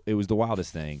 It was the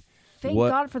wildest thing. Thank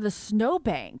God for the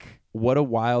snowbank. What a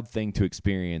wild thing to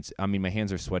experience. I mean, my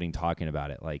hands are sweating talking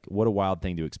about it. Like, what a wild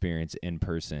thing to experience in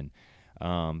person.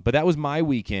 But that was my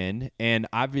weekend, and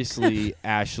obviously,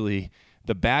 Ashley,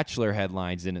 the Bachelor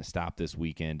headlines didn't stop this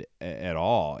weekend at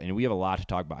all, and we have a lot to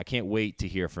talk about. I can't wait to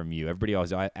hear from you. Everybody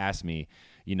always asks me,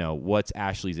 what's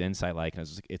Ashley's insight like? And I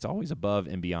was like, it's always above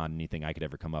and beyond anything I could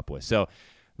ever come up with. So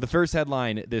the first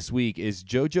headline this week is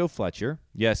JoJo Fletcher.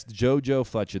 Yes, JoJo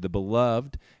Fletcher, the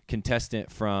beloved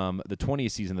contestant from the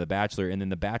 20th season of The Bachelor and then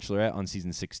The Bachelorette on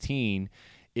season 16,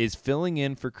 is filling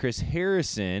in for Chris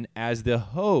Harrison as the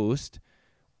host.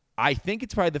 I think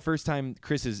it's probably the first time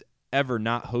Chris has ever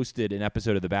not hosted an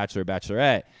episode of The Bachelor or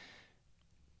Bachelorette.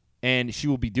 And she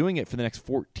will be doing it for the next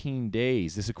 14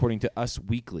 days. This according to Us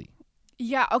Weekly.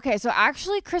 Yeah, okay, so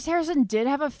actually Chris Harrison did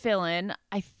have a fill-in.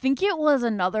 I think it was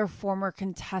another former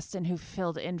contestant who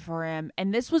filled in for him,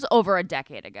 and this was over a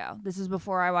decade ago. This is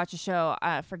before I watched the show.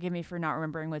 Forgive me for not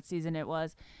remembering what season it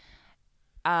was.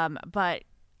 But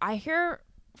I hear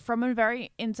from a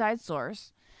very inside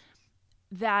source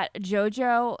that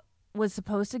JoJo was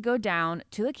supposed to go down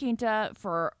to La Quinta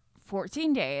for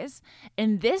 14 days,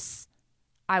 and this,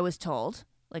 I was told,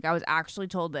 like I was actually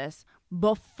told this,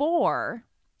 before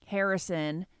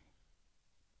Harrison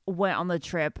went on the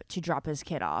trip to drop his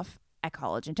kid off at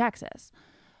college in Texas.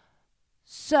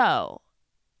 So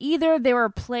either they were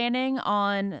planning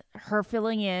on her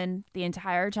filling in the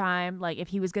entire time. Like if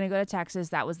he was going to go to Texas,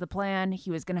 that was the plan. He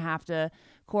was going to have to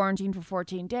quarantine for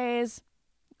 14 days.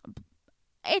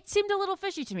 It seemed a little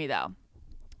fishy to me though,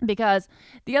 because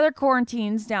the other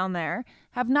quarantines down there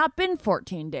have not been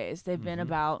 14 days. They've been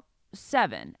about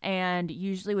 7. And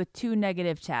usually with 2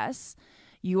 negative tests,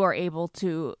 you are able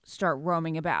to start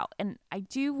roaming about. And I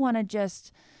do want to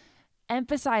just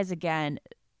emphasize again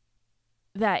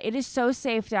that it is so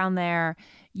safe down there.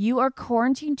 You are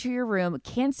quarantined to your room,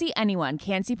 can't see anyone,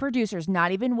 can't see producers,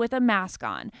 not even with a mask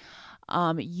on.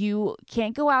 You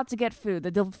can't go out to get food.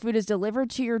 The food is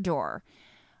delivered to your door.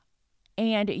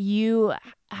 And you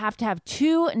have to have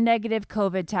 2 negative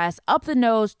COVID tests up the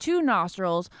nose, 2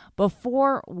 nostrils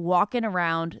before walking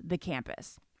around the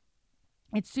campus.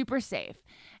 It's super safe.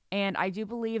 And I do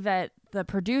believe that the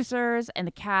producers and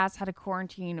the cast had a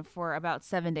quarantine for about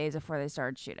 7 days before they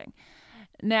started shooting.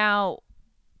 Now,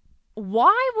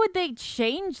 why would they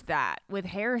change that with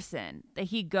Harrison? That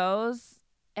he goes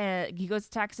to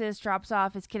Texas, drops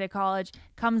off his kid at college,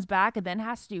 comes back, and then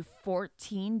has to do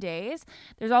 14 days.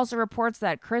 There's also reports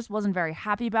that Chris wasn't very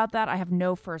happy about that. I have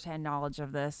no firsthand knowledge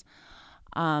of this.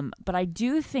 But I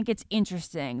do think it's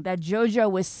interesting that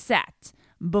JoJo was set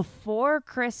before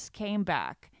Chris came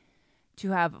back to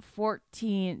have a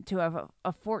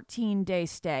 14-day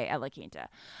stay at La Quinta.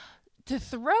 To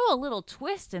throw a little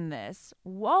twist in this,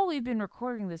 while we've been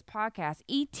recording this podcast,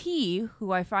 E.T.,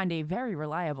 who I find a very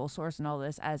reliable source in all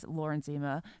this, as Lauren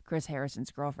Zima, Chris Harrison's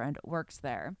girlfriend, works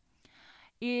there,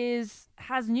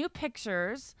 has new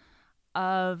pictures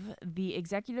of the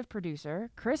executive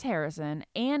producer, Chris Harrison,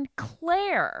 and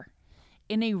Claire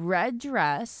in a red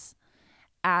dress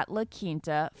at La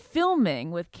Quinta,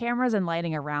 filming with cameras and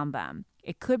lighting around them.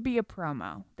 It could be a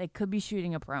promo. They could be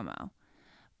shooting a promo.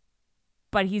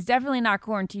 But he's definitely not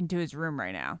quarantined to his room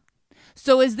right now.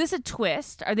 So is this a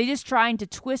twist? Are they just trying to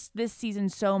twist this season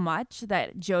so much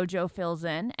that JoJo fills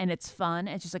in and it's fun?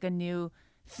 It's just like a new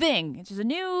thing. It's just a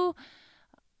new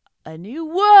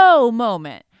whoa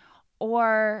moment.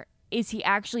 Or is he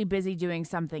actually busy doing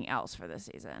something else for this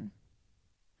season?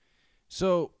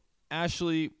 So,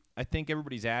 Ashley, I think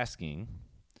everybody's asking,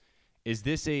 is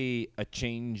this a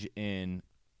change in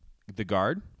the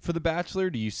guard for The Bachelor?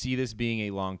 Do you see this being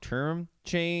a long-term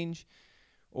change?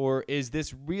 Or is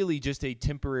this really just a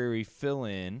temporary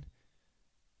fill-in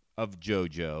of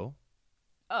JoJo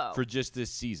for just this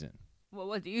season? Well,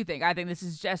 what do you think? I think this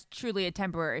is just truly a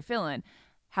temporary fill-in.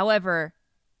 However,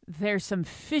 there's some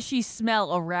fishy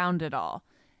smell around it all,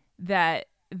 that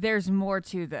there's more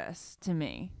to this, to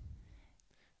me.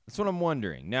 That's what I'm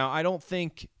wondering. Now, I don't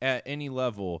think at any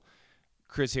level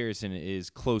Chris Harrison is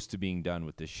close to being done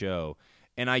with the show.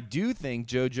 And I do think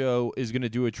JoJo is going to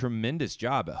do a tremendous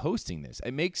job at hosting this.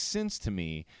 It makes sense to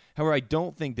me. However, I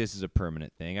don't think this is a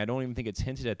permanent thing. I don't even think it's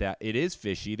hinted at that. It is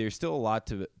fishy. There's still a lot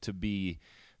to be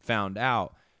found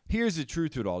out. Here's the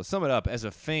truth to it all. To sum it up, as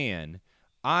a fan,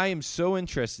 I am so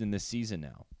interested in this season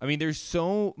now. I mean, there's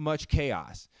so much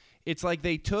chaos. It's like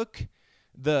they took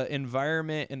the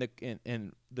environment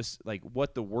and this, like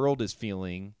what the world is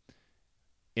feeling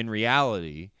in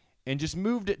reality, and just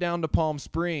moved it down to Palm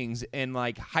Springs and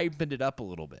like hyped it up a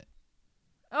little bit.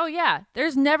 Oh, yeah.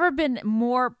 There's never been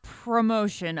more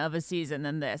promotion of a season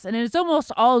than this. And it's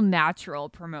almost all natural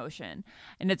promotion.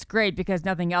 And it's great because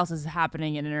nothing else is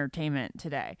happening in entertainment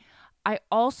today. I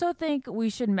also think we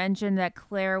should mention that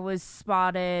Claire was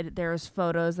spotted. There's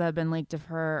photos that have been leaked of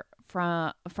her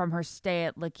from her stay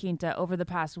at La Quinta over the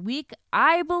past week.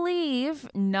 I believe,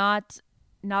 not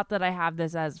that I have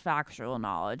this as factual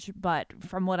knowledge, but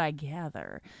from what I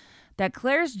gather, that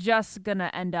Claire's just going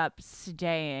to end up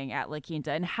staying at La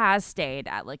Quinta and has stayed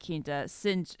at La Quinta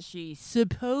since she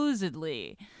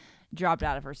supposedly dropped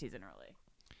out of her season early.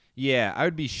 Yeah, I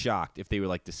would be shocked if they would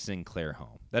like to send Claire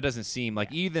home. That doesn't seem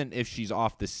like, even if she's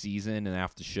off the season and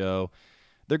off the show,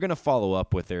 they're going to follow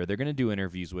up with her. They're going to do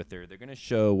interviews with her. They're going to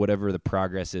show whatever the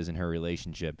progress is in her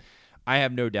relationship. I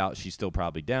have no doubt she's still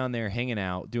probably down there hanging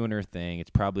out, doing her thing. It's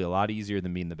probably a lot easier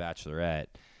than being the Bachelorette.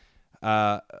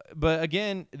 But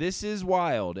again, this is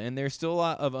wild, and there's still a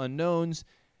lot of unknowns.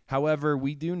 However,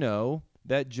 we do know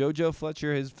that JoJo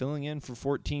Fletcher is filling in for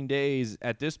 14 days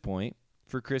at this point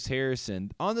for Chris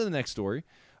Harrison. On to the next story.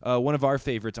 One of our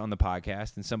favorites on the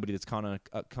podcast and somebody that's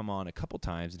come on a couple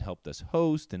times and helped us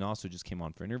host and also just came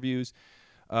on for interviews.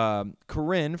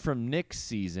 Corinne from Nick's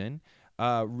season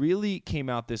really came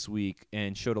out this week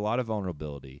and showed a lot of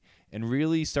vulnerability and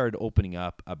really started opening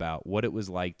up about what it was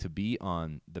like to be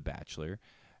on The Bachelor.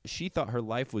 She thought her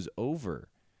life was over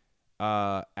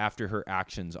after her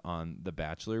actions on The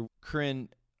Bachelor. Corinne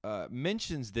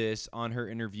mentions this on her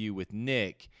interview with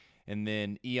Nick, and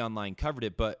then E! Online covered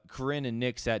it, but Corinne and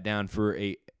Nick sat down for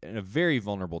a very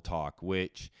vulnerable talk,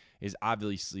 which is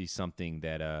obviously something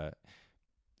that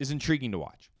is intriguing to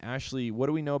watch. Ashley, what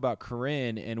do we know about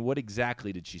Corinne, and what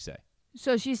exactly did she say?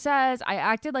 So she says, I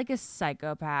acted like a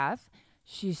psychopath.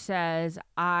 She says,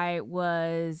 I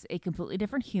was a completely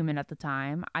different human at the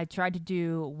time. I tried to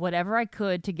do whatever I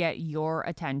could to get your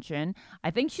attention.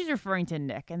 I think she's referring to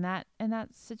Nick in that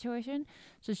situation.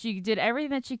 So she did everything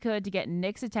that she could to get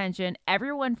Nick's attention.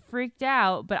 Everyone freaked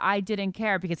out, but I didn't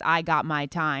care because I got my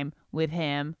time with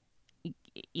him,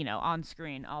 on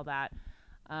screen, all that.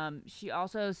 She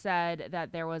also said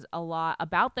that there was a lot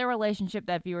about their relationship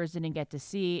that viewers didn't get to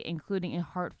see, including a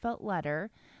heartfelt letter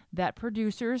that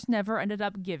producers never ended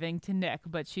up giving to Nick,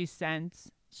 but she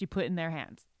put in their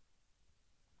hands.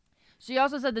 She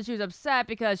also said that she was upset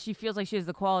because she feels like she has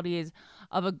the qualities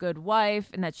of a good wife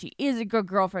and that she is a good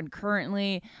girlfriend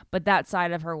currently, but that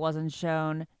side of her wasn't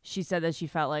shown. She said that she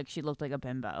felt like she looked like a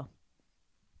bimbo.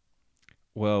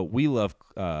 Well, we love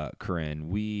Corinne.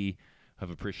 We have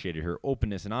appreciated her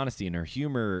openness and honesty and her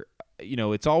humor.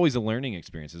 It's always a learning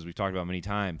experience, as we've talked about many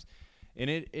times. And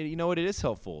it is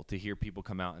helpful to hear people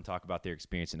come out and talk about their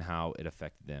experience and how it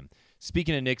affected them.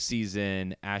 Speaking of Nick's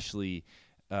season, Ashley,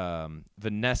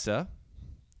 Vanessa,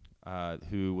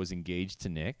 who was engaged to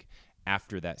Nick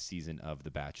after that season of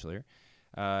The Bachelor,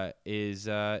 is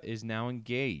now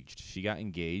engaged. She got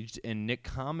engaged, and Nick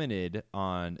commented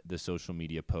on the social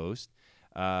media post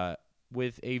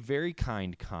with a very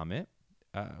kind comment,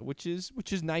 which is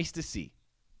nice to see.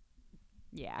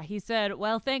 Yeah, he said,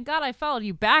 well, thank God I followed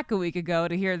you back a week ago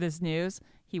to hear this news.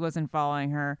 He wasn't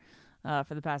following her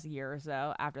for the past year or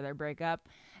so after their breakup.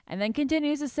 And then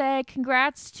continues to say,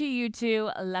 congrats to you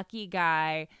two, lucky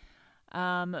guy.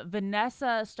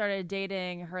 Vanessa started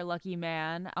dating her lucky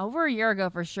man over a year ago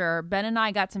for sure. Ben and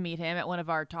I got to meet him at one of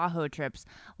our Tahoe trips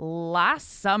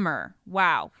last summer.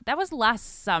 Wow, that was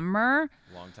last summer.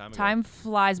 Long time ago. Time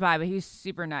flies by, but he's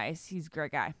super nice. He's a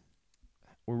great guy.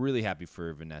 We're really happy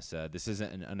for Vanessa. This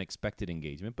isn't an unexpected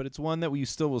engagement, but it's one that we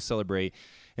still will celebrate.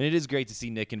 And it is great to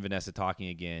see Nick and Vanessa talking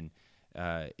again.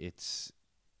 It's,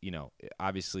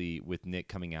 obviously with Nick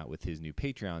coming out with his new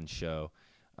Patreon show,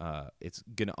 it's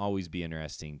going to always be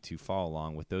interesting to follow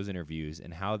along with those interviews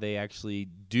and how they actually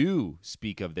do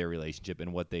speak of their relationship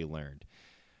and what they learned.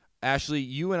 Ashley,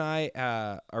 you and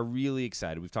I are really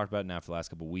excited. We've talked about it now for the last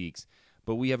couple of weeks,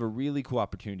 but we have a really cool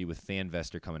opportunity with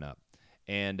FanVestor coming up.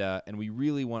 And we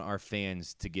really want our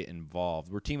fans to get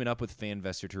involved. We're teaming up with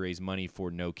FanVestor to raise money for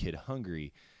No Kid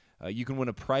Hungry. You can win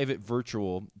a private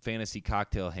virtual fantasy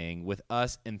cocktail hang with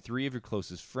us and 3 of your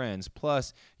closest friends.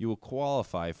 Plus, you will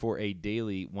qualify for a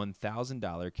daily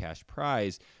 $1,000 cash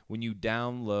prize when you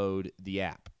download the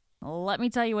app. Let me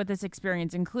tell you what this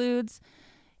experience includes.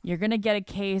 You're going to get a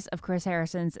case of Chris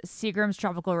Harrison's Seagram's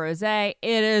Tropical Rosé.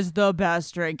 It is the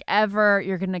best drink ever.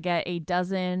 You're going to get a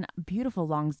dozen beautiful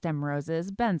long stem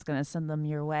roses. Ben's going to send them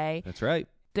your way. That's right.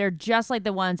 They're just like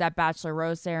the ones at bachelor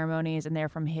rose ceremonies, and they're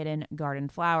from Hidden Garden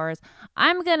Flowers.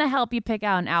 I'm going to help you pick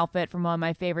out an outfit from one of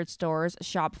my favorite stores,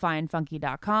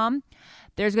 shopfindfunky.com.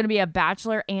 There's going to be a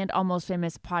Bachelor and Almost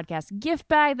Famous podcast gift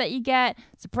bag that you get.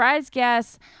 Surprise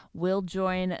guests will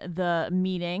join the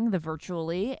meeting, the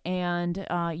virtually, and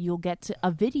you'll get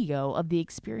a video of the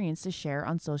experience to share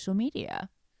on social media.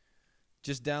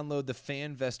 Just download the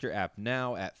FanVestor app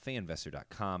now at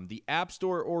fanvestor.com, the App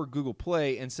Store or Google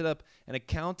Play, and set up an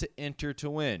account to enter to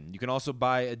win. You can also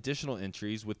buy additional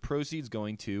entries with proceeds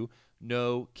going to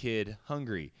No Kid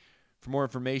Hungry. For more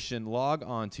information, log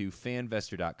on to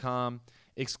fanvestor.com,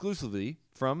 exclusively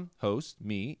from hosts,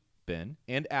 me, Ben,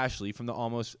 and Ashley from the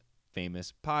Almost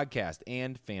Famous podcast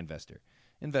and FanVestor.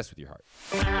 Invest with your heart.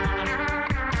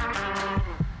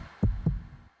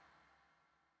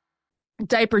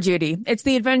 Diaper duty. It's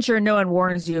the adventure no one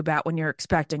warns you about when you're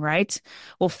expecting, right?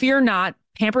 Well, fear not.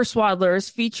 Pampers Swaddlers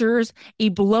features a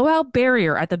blowout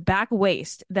barrier at the back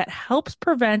waist that helps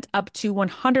prevent up to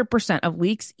 100% of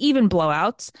leaks, even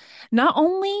blowouts. Not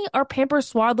only are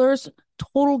Pampers Swaddlers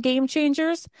total game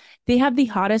changers, they have the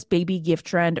hottest baby gift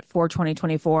trend for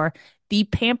 2024, the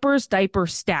Pampers Diaper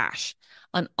Stash,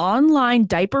 an online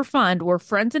diaper fund where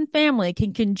friends and family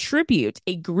can contribute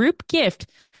a group gift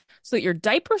so that your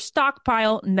diaper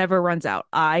stockpile never runs out.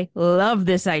 I love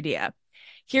this idea.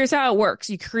 Here's how it works.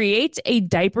 You create a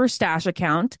diaper stash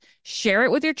account, share it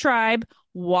with your tribe,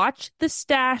 watch the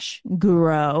stash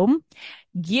grow,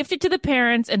 gift it to the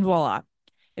parents, and voila.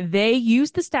 They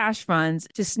use the stash funds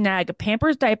to snag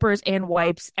Pampers diapers and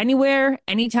wipes anywhere,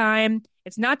 anytime.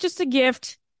 It's not just a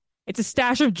gift. It's a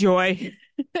stash of joy.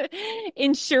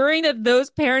 Ensuring that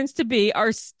those parents-to-be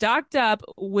are stocked up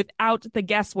without the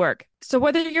guesswork. So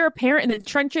whether you're a parent in the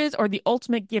trenches or the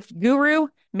ultimate gift guru,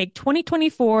 make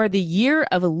 2024 the year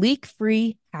of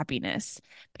leak-free happiness.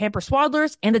 Pampers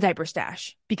Swaddlers and the Diaper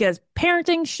Stash. Because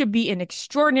parenting should be an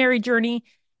extraordinary journey,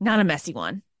 not a messy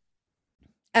one.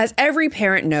 As every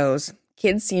parent knows,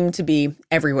 kids seem to be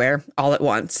everywhere all at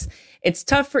once. It's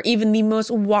tough for even the most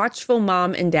watchful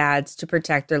mom and dads to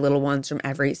protect their little ones from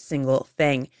every single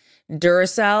thing.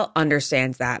 Duracell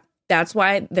understands that. That's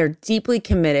why they're deeply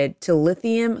committed to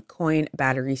lithium coin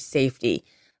battery safety.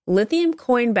 Lithium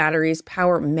coin batteries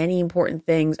power many important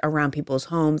things around people's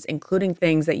homes, including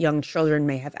things that young children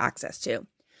may have access to.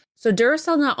 So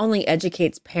Duracell not only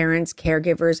educates parents,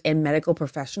 caregivers, and medical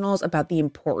professionals about the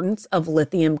importance of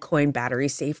lithium coin battery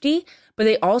safety, but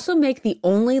they also make the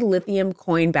only lithium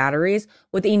coin batteries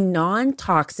with a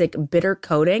non-toxic bitter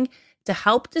coating to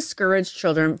help discourage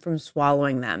children from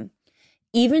swallowing them.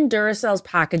 Even Duracell's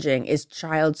packaging is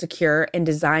child secure and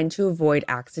designed to avoid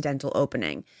accidental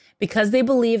opening. Because they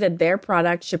believe that their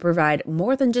product should provide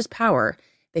more than just power,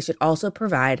 they should also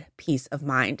provide peace of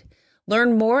mind.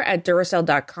 Learn more at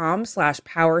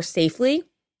Duracell.com/powersafely.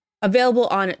 Available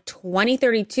on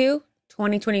 2032,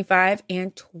 2025,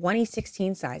 and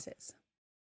 2016 sizes.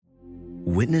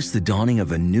 Witness the dawning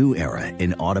of a new era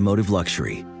in automotive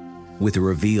luxury with a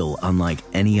reveal unlike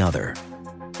any other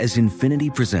as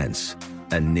Infiniti presents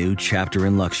a new chapter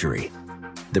in luxury,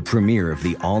 the premiere of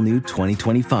the all-new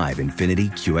 2025 Infiniti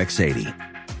QX80.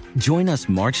 Join us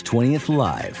March 20th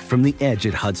live from the Edge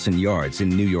at Hudson Yards in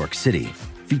New York City,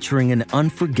 featuring an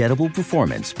unforgettable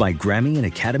performance by Grammy and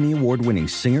Academy Award-winning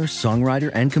singer,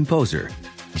 songwriter, and composer,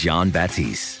 Jon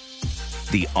Batiste.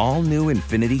 The all-new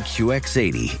Infiniti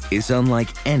QX80 is unlike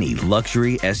any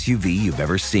luxury SUV you've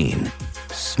ever seen.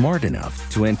 Smart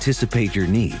enough to anticipate your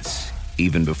needs,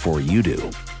 even before you do.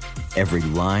 Every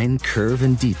line, curve,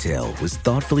 and detail was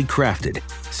thoughtfully crafted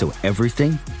so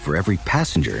everything for every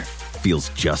passenger feels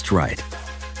just right.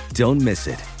 Don't miss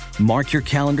it. Mark your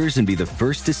calendars and be the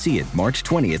first to see it March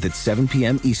 20th at 7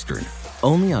 p.m. Eastern,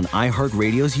 only on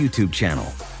iHeartRadio's YouTube channel.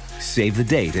 Save the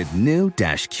date at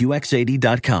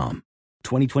new-QX80.com.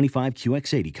 2025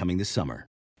 QX80 coming this summer.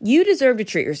 You deserve to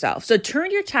treat yourself, so turn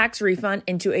your tax refund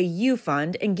into a U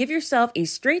fund and give yourself a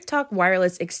Straight Talk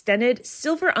Wireless Extended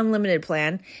Silver Unlimited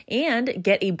plan and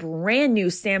get a brand new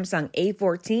Samsung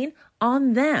A14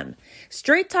 on them.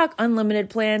 Straight Talk Unlimited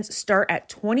plans start at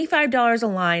 $25 a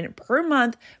line per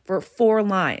month for 4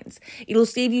 lines. It'll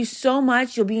save you so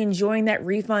much you'll be enjoying that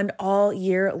refund all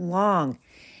year long.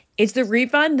 It's the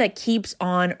refund that keeps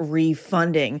on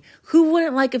refunding. Who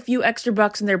wouldn't like a few extra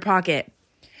bucks in their pocket?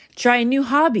 Try a new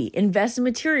hobby, invest in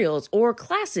materials or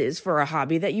classes for a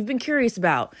hobby that you've been curious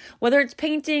about, whether it's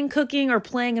painting, cooking, or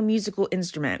playing a musical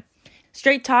instrument.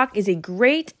 Straight Talk is a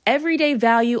great everyday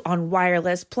value on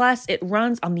wireless, plus it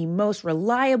runs on the most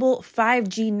reliable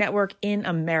 5G network in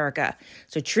America.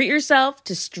 So treat yourself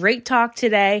to Straight Talk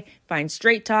today. Find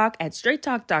Straight Talk at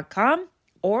straighttalk.com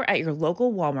or at your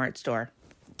local Walmart store.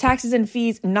 Taxes and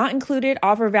fees not included.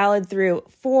 Offer valid through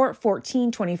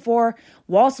 4/14/24.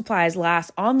 While supplies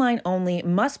last. Online only.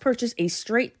 Must purchase a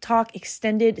Straight Talk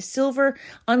Extended Silver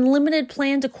Unlimited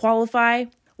plan to qualify.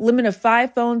 Limit of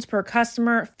 5 phones per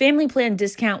customer. Family plan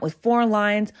discount with 4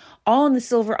 lines. All in the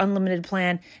Silver Unlimited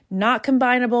plan. Not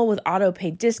combinable with auto pay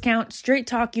discount. Straight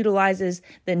Talk utilizes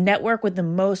the network with the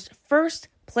most first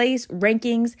place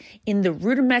rankings in the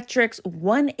Rudimetrics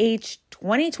 1H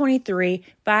 2023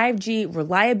 5G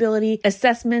reliability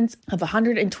assessments of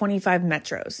 125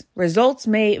 metros. Results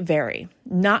may vary.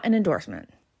 Not an endorsement.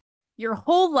 Your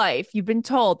whole life, you've been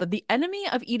told that the enemy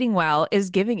of eating well is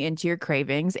giving into your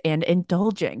cravings and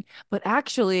indulging. But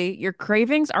actually, your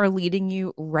cravings are leading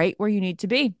you right where you need to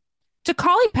be. To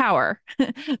Caulipower.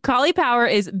 Caulipower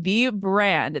is the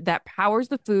brand that powers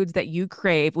the foods that you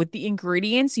crave with the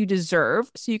ingredients you deserve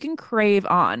so you can crave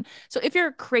on. So if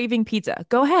you're craving pizza,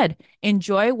 go ahead.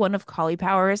 Enjoy one of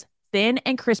Caulipower's thin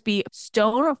and crispy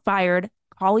stone-fired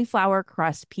cauliflower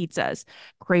crust pizzas.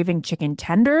 Craving chicken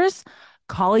tenders?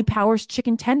 Caulipower's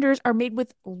chicken tenders are made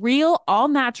with real,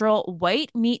 all-natural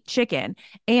white meat chicken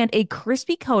and a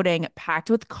crispy coating packed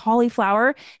with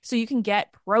cauliflower so you can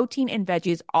get protein and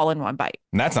veggies all in one bite.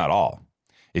 And that's not all.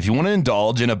 If you want to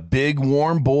indulge in a big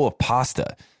warm bowl of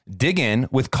pasta, dig in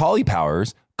with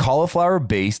Caulipower's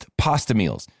cauliflower-based pasta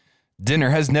meals. Dinner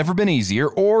has never been easier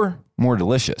or more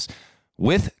delicious.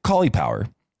 With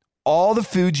Caulipower, all the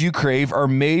foods you crave are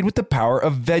made with the power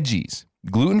of veggies.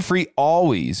 Gluten-free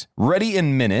always, ready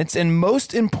in minutes, and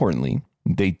most importantly,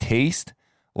 they taste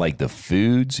like the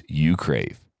foods you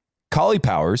crave.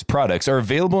 Caulipower's products are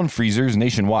available in freezers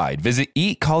nationwide. Visit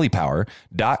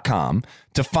eatcaulipower.com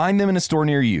to find them in a store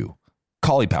near you.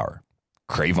 Caulipower.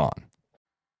 Crave on.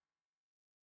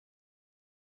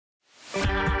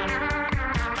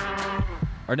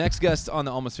 Our next guest on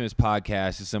the Almost Famous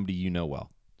podcast is somebody you know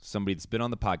well. Somebody that's been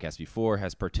on the podcast before,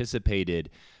 has participated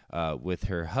with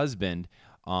her husband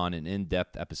on an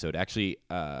in-depth episode. Actually,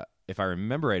 if I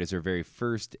remember right, it's her very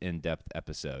first in-depth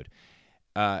episode.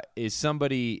 Is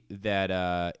somebody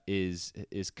that is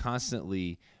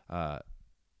constantly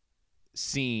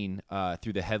seen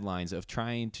through the headlines of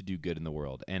trying to do good in the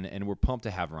world. And we're pumped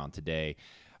to have her on today.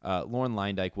 Lauren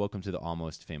Leindyke, welcome to the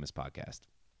Almost Famous podcast.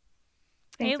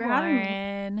 Thanks for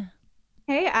having me.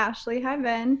 Hey, Ashley. Hi,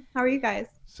 Ben. How are you guys?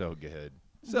 So good.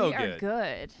 We are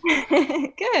good.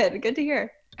 Good to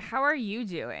hear. How are you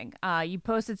doing? You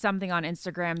posted something on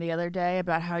Instagram the other day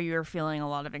about how you were feeling a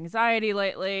lot of anxiety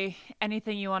lately.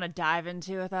 Anything you want to dive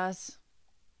into with us?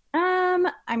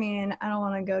 I mean, I don't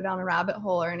want to go down a rabbit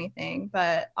hole or anything,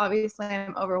 but obviously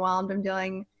I'm overwhelmed. I'm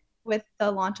dealing with the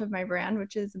launch of my brand,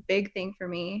 which is a big thing for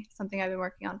me, something I've been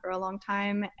working on for a long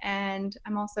time. And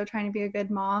I'm also trying to be a good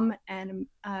mom and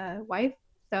a wife.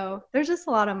 So there's just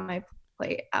a lot on my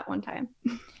plate at one time.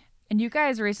 And you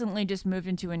guys recently just moved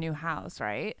into a new house,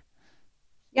 right?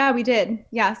 Yeah, we did.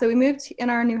 Yeah. So we moved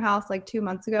in our new house like 2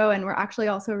 months ago, and we're actually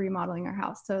also remodeling our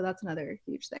house. So that's another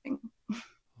huge thing.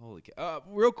 Holy cow.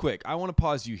 Real quick, I want to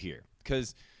pause you here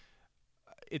because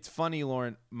it's funny,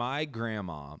 Lauren. My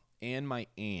grandma and my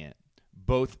aunt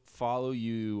both follow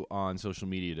you on social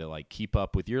media to like keep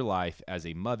up with your life as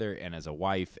a mother and as a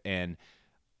wife, and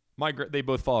they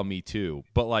both follow me too.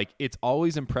 But like, it's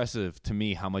always impressive to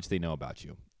me how much they know about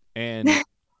you. And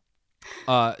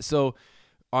so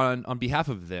on behalf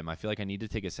of them, I feel like I need to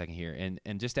take a second here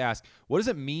and just ask, what does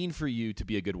it mean for you to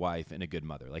be a good wife and a good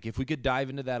mother? Like, if we could dive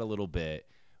into that a little bit,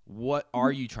 what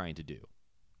are you trying to do?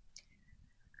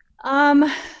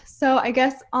 So I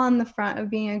guess on the front of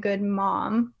being a good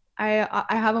mom, I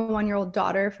have a 1-year-old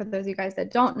daughter, for those of you guys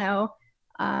that don't know.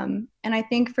 And I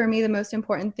think for me, the most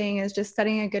important thing is just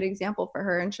setting a good example for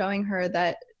her and showing her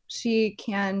that she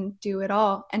can do it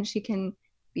all and she can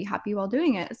be happy while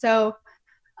doing it. So,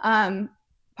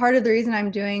 part of the reason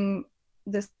I'm doing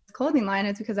this clothing line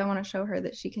is because I want to show her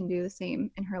that she can do the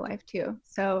same in her life too.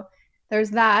 So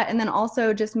there's that. And then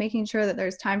also just making sure that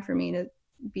there's time for me to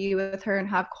be with her and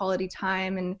have quality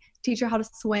time and teach her how to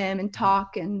swim and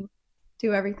talk and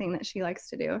do everything that she likes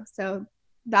to do. So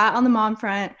that on the mom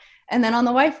front. And then on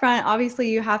the wife front, obviously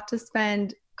you have to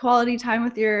spend quality time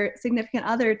with your significant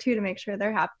other too to make sure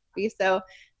they're happy. So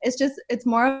it's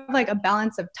more of like a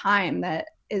balance of time that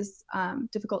is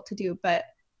difficult to do, but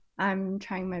I'm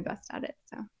trying my best at it.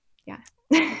 So yeah.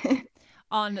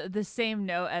 On the same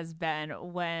note as Ben,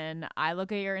 when I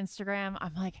look at your Instagram,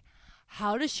 I'm like,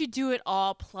 how does she do it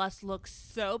all plus look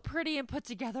so pretty and put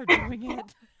together doing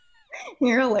it?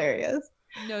 You're hilarious.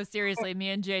 No, seriously, me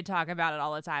and Jay talk about it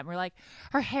all the time. We're like,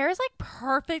 her hair is like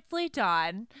perfectly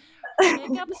done. Her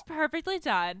makeup is perfectly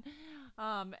done.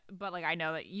 But like, I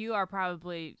know that you are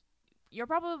probably you're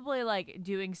probably like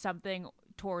doing something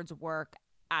towards work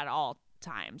at all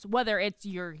times, whether it's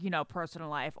your, personal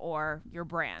life or your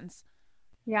brands.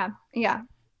 Yeah.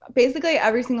 Basically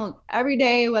every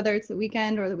day, whether it's the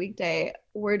weekend or the weekday,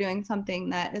 we're doing something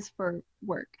that is for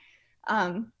work.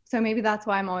 So maybe that's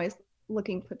why I'm always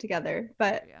looking put together,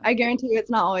 but I guarantee you it's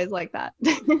not always like that.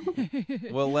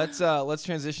 Well, let's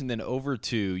transition then over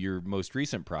to your most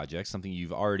recent project, something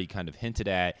you've already kind of hinted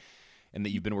at and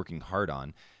that you've been working hard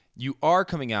on. You are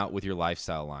coming out with your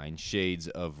lifestyle line, Shades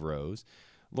of Rose.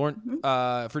 Lauren,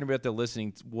 for anybody out there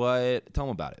listening, tell them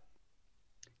about it.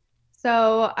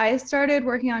 So I started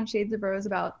working on Shades of Rose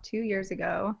about 2 years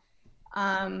ago.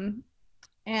 And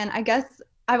I guess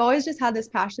I've always just had this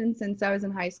passion since I was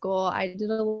in high school. I did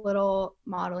a little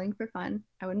modeling for fun.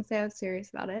 I wouldn't say I was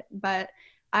serious about it, but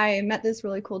I met this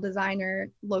really cool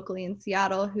designer locally in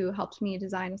Seattle who helped me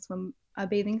design a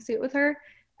bathing suit with her.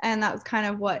 And that was kind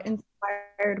of what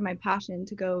inspired my passion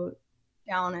to go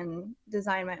down and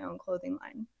design my own clothing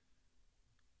line.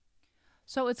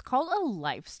 So it's called a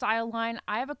lifestyle line.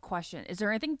 I have a question. Is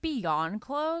there anything beyond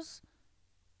clothes?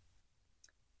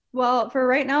 Well, for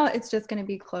right now, it's just going to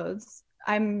be clothes.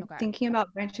 I'm thinking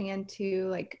about branching into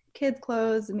like kids'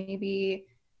 clothes, maybe,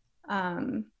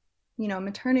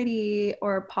 maternity,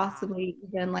 or possibly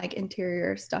even like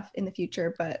interior stuff in the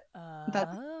future. But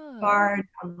that's far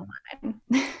down the line.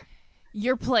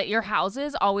 Your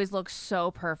houses always look so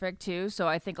perfect too. So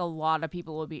I think a lot of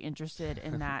people will be interested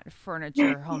in that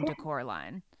furniture home decor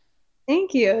line.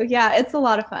 Thank you. Yeah, it's a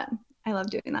lot of fun. I love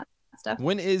doing that stuff.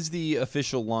 When is the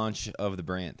official launch of the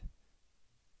brand?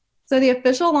 So the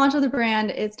official launch of the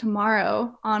brand is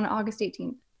tomorrow on August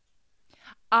 18th.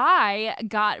 I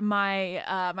got my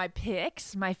my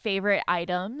picks, my favorite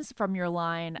items from your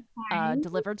line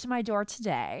delivered to my door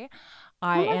today.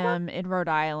 I am in Rhode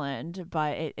Island,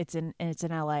 but it's in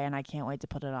LA, and I can't wait to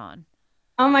put it on.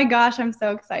 Oh my gosh, I'm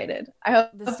so excited. I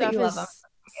hope the that stuff you love is them.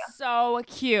 so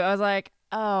cute. I was like,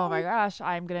 oh my gosh,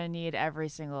 I'm gonna need every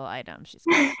single item she's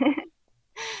got.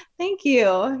 Thank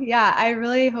you. Yeah, I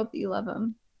really hope that you love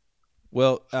them.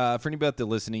 Well, for anybody out there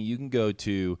listening, you can go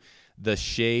to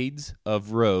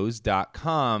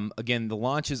theshadesofrose.com. Again, the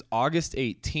launch is August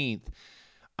 18th.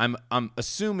 I'm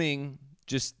assuming,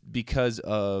 just because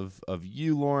of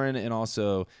you, Lauren, and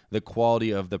also the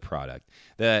quality of the product,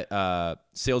 that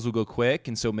sales will go quick.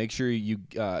 And so make sure you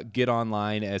get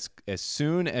online as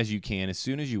soon as you can, as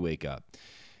soon as you wake up,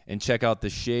 and check out The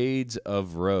Shades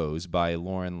of Rose by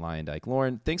Lauren Leyendyke.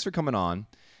 Lauren, thanks for coming on.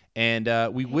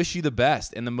 And we wish you the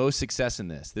best and the most success in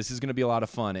this. This is going to be a lot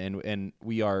of fun, and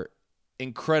we are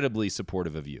incredibly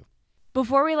supportive of you.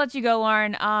 Before we let you go,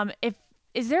 Lauren,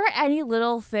 is there any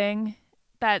little thing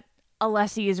that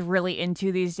Alessi is really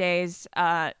into these days?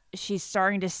 She's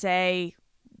starting to say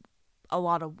a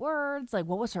lot of words. Like,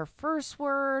 what was her first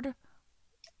word?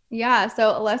 Yeah,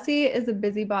 so Alessi is a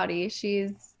busybody.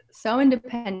 She's so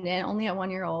independent, only at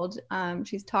 1 year old.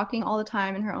 She's talking all the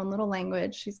time in her own little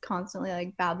language. She's constantly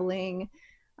like babbling.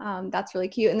 That's really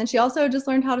cute. And then she also just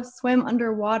learned how to swim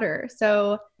underwater.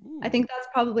 So I think that's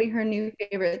probably her new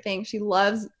favorite thing. She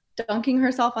loves dunking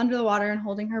herself under the water and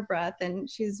holding her breath, and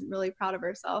she's really proud of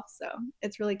herself. So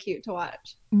it's really cute to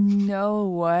watch. No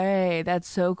way. That's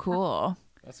so cool.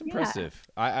 That's impressive.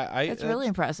 Yeah. That's really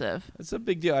impressive. It's a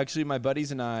big deal. Actually, my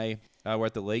buddies and I were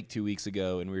at the lake 2 weeks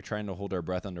ago, and we were trying to hold our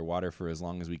breath underwater for as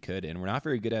long as we could, and we're not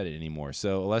very good at it anymore.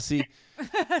 So, Alessi,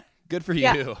 good for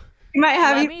you. You might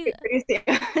have pretty soon.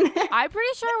 I'm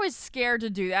pretty sure I was scared to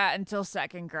do that until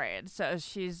second grade. So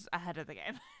she's ahead of the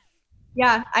game.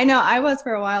 Yeah, I know. I was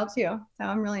for a while too. So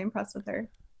I'm really impressed with her.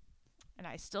 And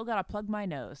I still got to plug my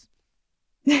nose.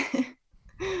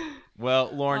 Well,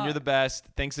 Lauren, you're the best.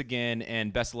 Thanks again,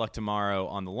 and best of luck tomorrow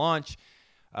on the launch.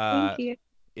 Thank you.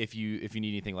 If you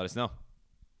need anything, let us know.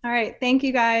 All right. Thank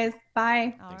you, guys.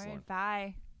 Bye. Thanks, Lauren.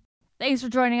 Bye. Thanks for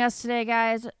joining us today,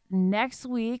 guys. Next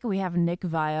week, we have Nick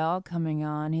Viall coming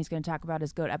on. He's going to talk about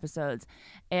his GOAT episodes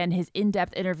and his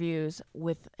in-depth interviews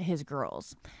with his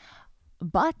girls.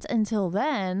 But until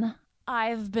then,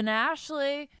 I've been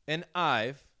Ashley. And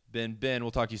I've been Ben. We'll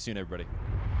talk to you soon, everybody.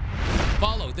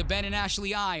 Follow the Ben and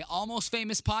Ashley I Almost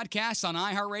Famous podcast on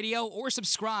iHeartRadio or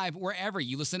subscribe wherever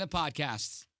you listen to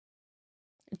podcasts.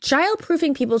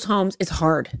 Childproofing people's homes is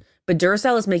hard, but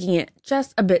Duracell is making it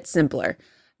just a bit simpler.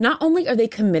 Not only are they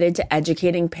committed to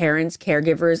educating parents,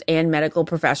 caregivers, and medical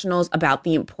professionals about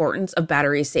the importance of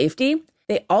battery safety,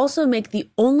 they also make the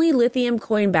only lithium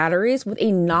coin batteries with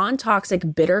a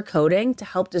non-toxic bitter coating to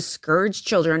help discourage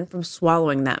children from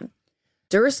swallowing them.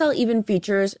 Duracell even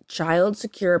features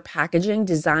child-secure packaging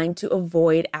designed to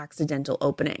avoid accidental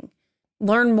opening.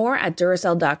 Learn more at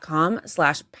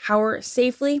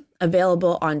Duracell.com/powersafely,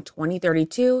 available on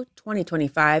 2032,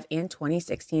 2025, and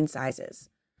 2016 sizes.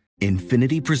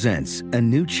 Infiniti presents a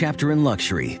new chapter in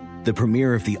luxury, the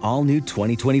premiere of the all-new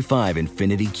 2025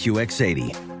 Infiniti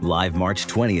QX80, live March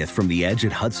 20th from the Edge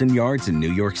at Hudson Yards in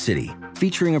New York City,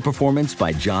 featuring a performance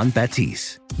by John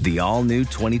Batiste. The all-new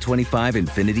 2025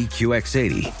 Infiniti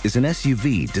QX80 is an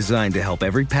SUV designed to help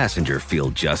every passenger feel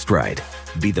just right.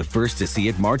 Be the first to see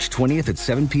it March 20th at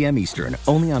 7 p.m. Eastern,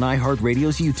 only on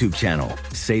iHeartRadio's YouTube channel.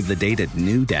 Save the date at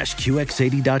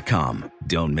new-QX80.com.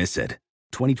 Don't miss it.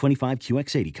 2025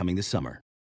 QX80 coming this summer.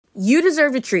 You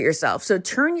deserve to treat yourself, so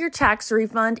turn your tax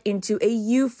refund into a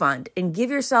U fund and give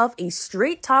yourself a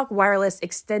Straight Talk Wireless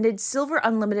Extended Silver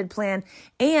Unlimited plan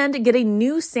and get a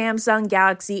new Samsung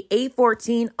Galaxy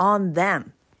A14 on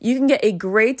them. You can get a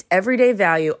great everyday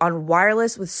value on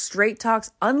wireless with Straight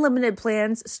Talk's unlimited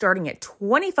plans starting at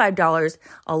 $25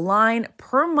 a line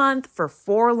per month for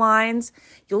 4 lines.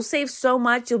 You'll save so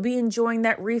much, you'll be enjoying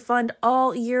that refund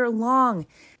all year long.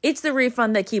 It's the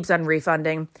refund that keeps on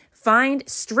refunding. Find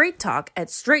Straight Talk at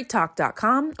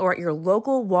straighttalk.com or at your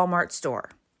local Walmart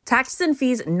store. Taxes and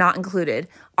fees not included.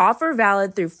 Offer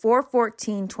valid through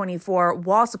 4/14/24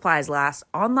 while supplies last.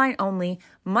 Online only.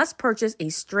 Must purchase a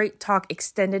Straight Talk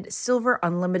Extended Silver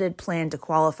Unlimited plan to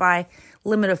qualify.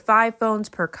 Limit of 5 phones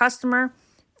per customer.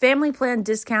 Family plan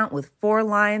discount with 4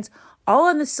 lines. All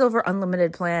on the Silver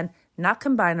Unlimited plan. Not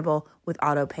combinable with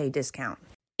auto pay discount.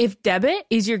 If debit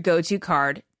is your go-to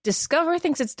card, Discover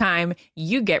thinks it's time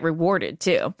you get rewarded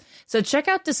too. So check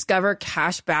out Discover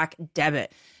Cashback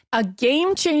Debit, a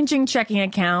game-changing checking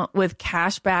account with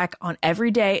cash back on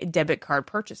everyday debit card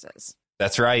purchases.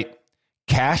 That's right.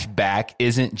 Cash back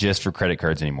isn't just for credit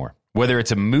cards anymore. Whether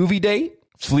it's a movie date,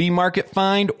 flea market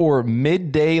find, or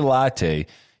midday latte,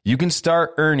 you can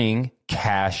start earning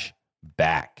cash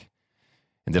back.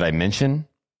 And did I mention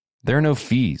there are no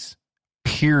fees?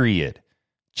 Period.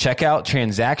 Check out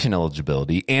transaction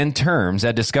eligibility and terms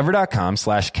at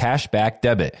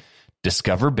discover.com/cashbackdebit.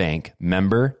 Discover Bank,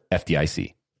 member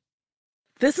FDIC.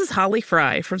 This is Holly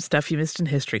Fry from Stuff You Missed in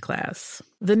History class.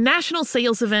 The national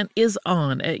sales event is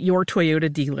on at your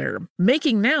Toyota dealer,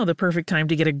 making now the perfect time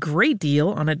to get a great deal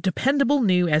on a dependable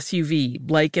new SUV,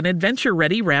 like an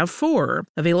adventure-ready RAV4.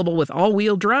 Available with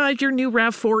all-wheel drive, your new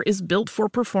RAV4 is built for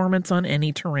performance on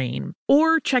any terrain.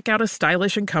 Or check out a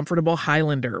stylish and comfortable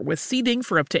Highlander with seating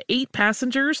for up to 8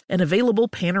 passengers and available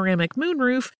panoramic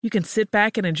moonroof. You can sit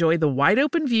back and enjoy the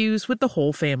wide-open views with the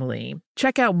whole family.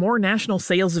 Check out more national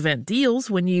sales event deals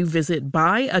when you visit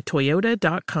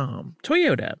buyatoyota.com.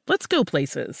 Toyota, let's go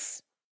places.